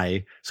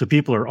high. So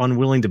people are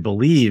unwilling to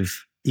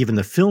believe even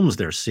the films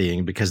they're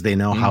seeing because they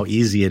know how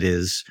easy it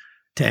is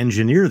to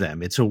engineer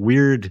them. It's a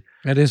weird...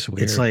 It is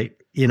weird. It's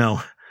like, you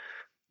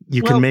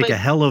can make a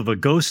hell of a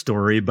ghost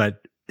story, but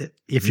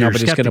if you're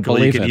skeptical,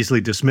 you can easily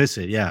dismiss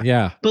it. Yeah.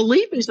 Yeah.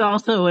 Belief is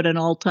also at an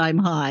all-time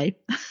high.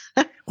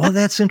 Well,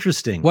 that's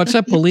interesting. What's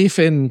that belief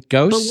in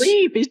ghosts?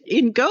 Belief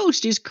in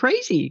ghosts is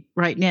crazy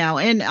right now.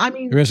 And I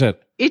mean, or is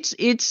it?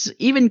 It's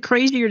even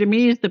crazier to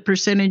me is the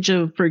percentage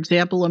of, for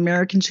example,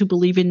 Americans who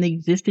believe in the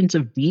existence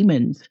of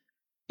demons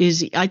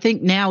is, I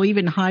think, now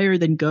even higher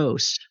than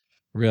ghosts.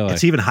 Really?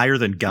 It's even higher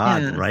than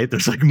God, right?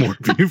 There's like more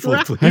people.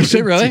 Right. Is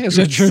it really? Is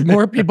it true?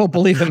 More people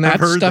believe in that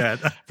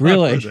stuff?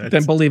 Really?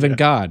 Than believe in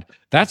God.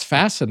 That's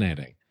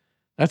fascinating.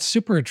 That's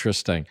super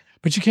interesting.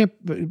 But you can't,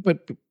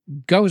 but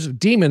ghosts,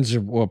 demons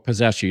will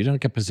possess you. You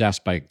don't get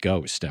possessed by a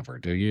ghost ever,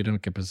 do you? You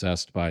don't get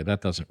possessed by,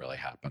 that doesn't really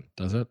happen,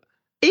 does it?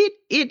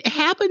 It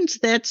happens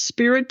that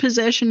spirit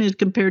possession is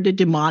compared to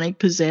demonic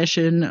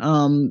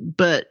possession,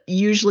 but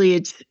usually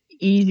it's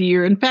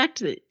easier. In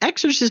fact,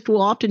 exorcists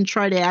will often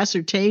try to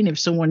ascertain if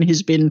someone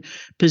has been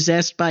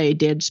possessed by a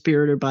dead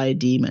spirit or by a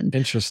demon.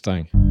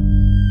 Interesting.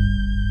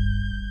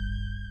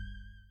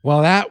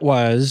 Well, that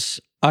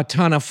was a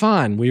ton of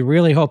fun. We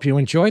really hope you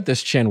enjoyed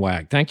this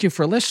chinwag. Thank you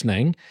for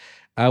listening.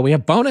 We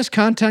have bonus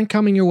content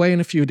coming your way in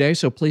a few days,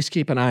 so please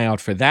keep an eye out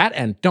for that.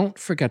 And don't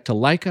forget to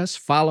like us,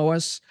 follow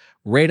us,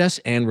 rate us,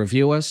 and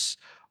review us.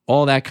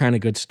 All that kind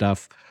of good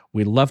stuff.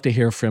 We'd love to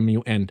hear from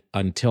you. And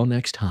until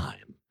next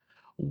time,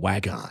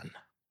 wag on.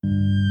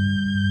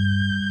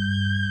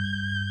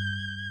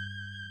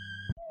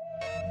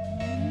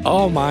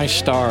 Oh, my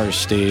stars,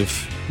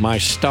 Steve. My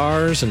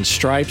stars and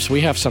stripes. We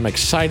have some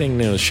exciting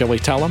news. Shall we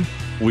tell them?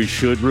 We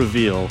should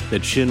reveal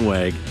that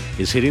Chinwag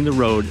is hitting the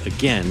road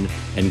again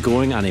and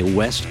going on a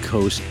West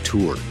Coast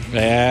tour.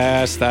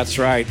 Yes, that's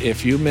right.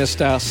 If you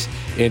missed us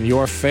in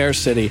your fair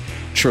city,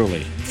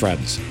 truly,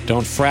 friends,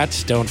 don't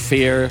fret, don't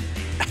fear,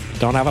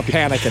 don't have a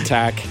panic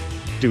attack.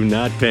 Do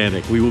not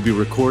panic. We will be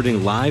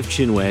recording live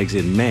Chinwags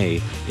in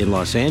May in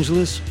Los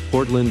Angeles,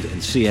 Portland,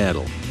 and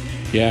Seattle.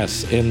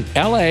 Yes, in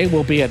LA,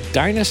 we'll be at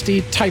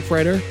Dynasty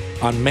Typewriter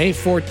on May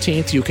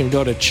 14th. You can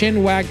go to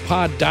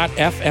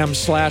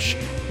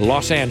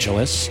chinwagpod.fm/Los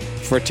Angeles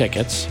for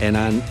tickets. And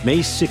on May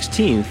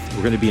 16th,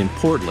 we're going to be in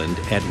Portland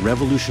at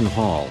Revolution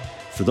Hall.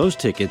 For those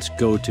tickets,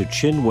 go to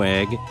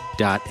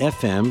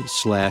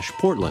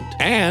chinwag.fm/Portland.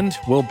 And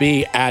we'll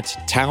be at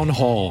Town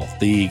Hall,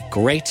 the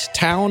great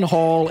Town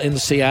Hall in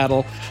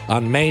Seattle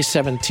on May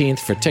 17th.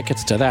 For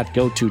tickets to that,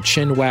 go to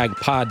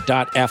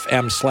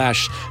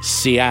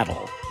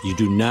chinwagpod.fm/Seattle. You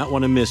do not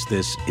want to miss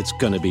this. It's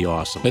going to be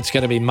awesome. It's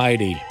going to be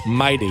mighty,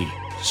 mighty.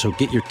 So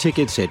get your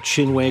tickets at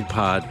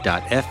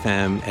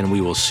chinwagpod.fm, and we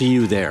will see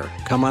you there.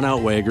 Come on out,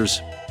 Waggers.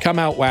 Come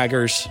out,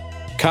 Waggers.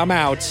 Come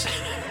out.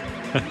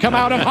 Come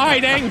out of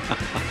hiding.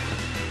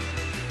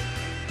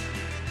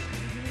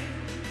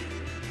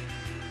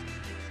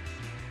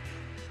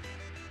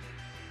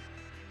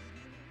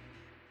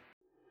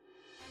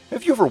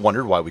 Have you ever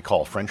wondered why we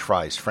call French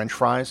fries French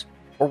fries?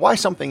 Or why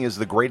something is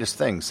the greatest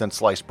thing since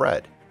sliced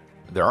bread?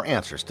 There are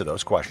answers to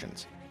those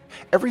questions.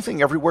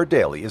 Everything Everywhere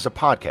Daily is a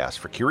podcast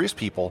for curious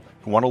people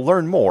who want to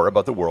learn more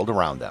about the world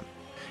around them.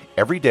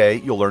 Every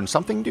day, you'll learn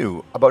something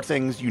new about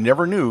things you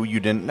never knew you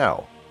didn't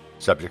know.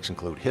 Subjects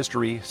include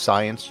history,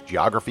 science,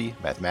 geography,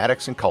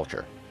 mathematics, and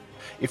culture.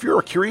 If you're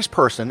a curious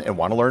person and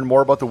want to learn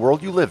more about the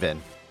world you live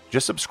in,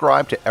 just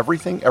subscribe to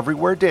Everything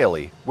Everywhere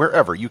Daily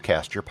wherever you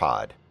cast your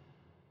pod.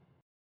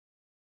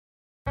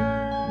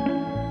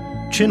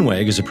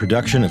 Chinwag is a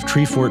production of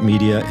Treefort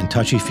Media and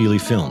Touchy Feely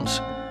Films.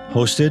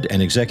 Hosted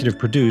and executive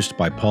produced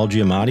by Paul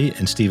Giamatti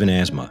and Stephen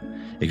Asma.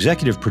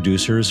 Executive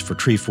producers for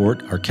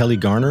Treefort are Kelly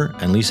Garner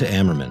and Lisa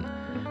Ammerman.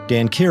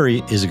 Dan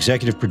Carey is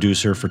executive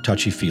producer for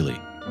Touchy Feely.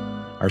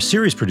 Our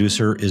series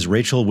producer is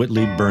Rachel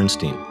Whitley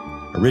Bernstein.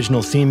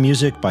 Original theme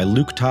music by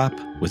Luke Topp,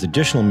 with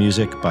additional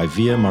music by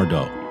Via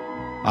Mardot.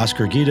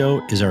 Oscar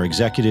Guido is our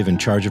executive in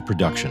charge of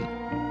production.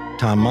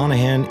 Tom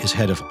Monahan is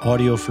head of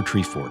audio for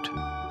Treefort.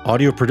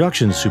 Audio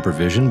production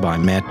supervision by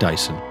Matt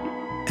Dyson.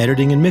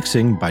 Editing and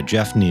mixing by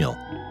Jeff Neal.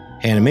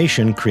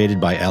 Animation created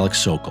by Alex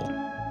Sokol.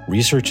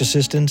 Research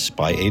assistance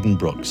by Aidan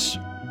Brooks.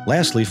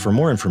 Lastly, for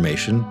more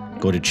information,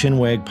 go to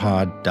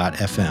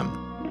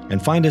chinwagpod.fm and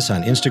find us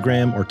on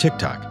Instagram or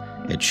TikTok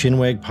at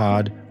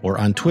chinwagpod or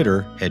on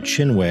Twitter at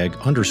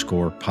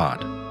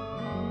chinwag_pod.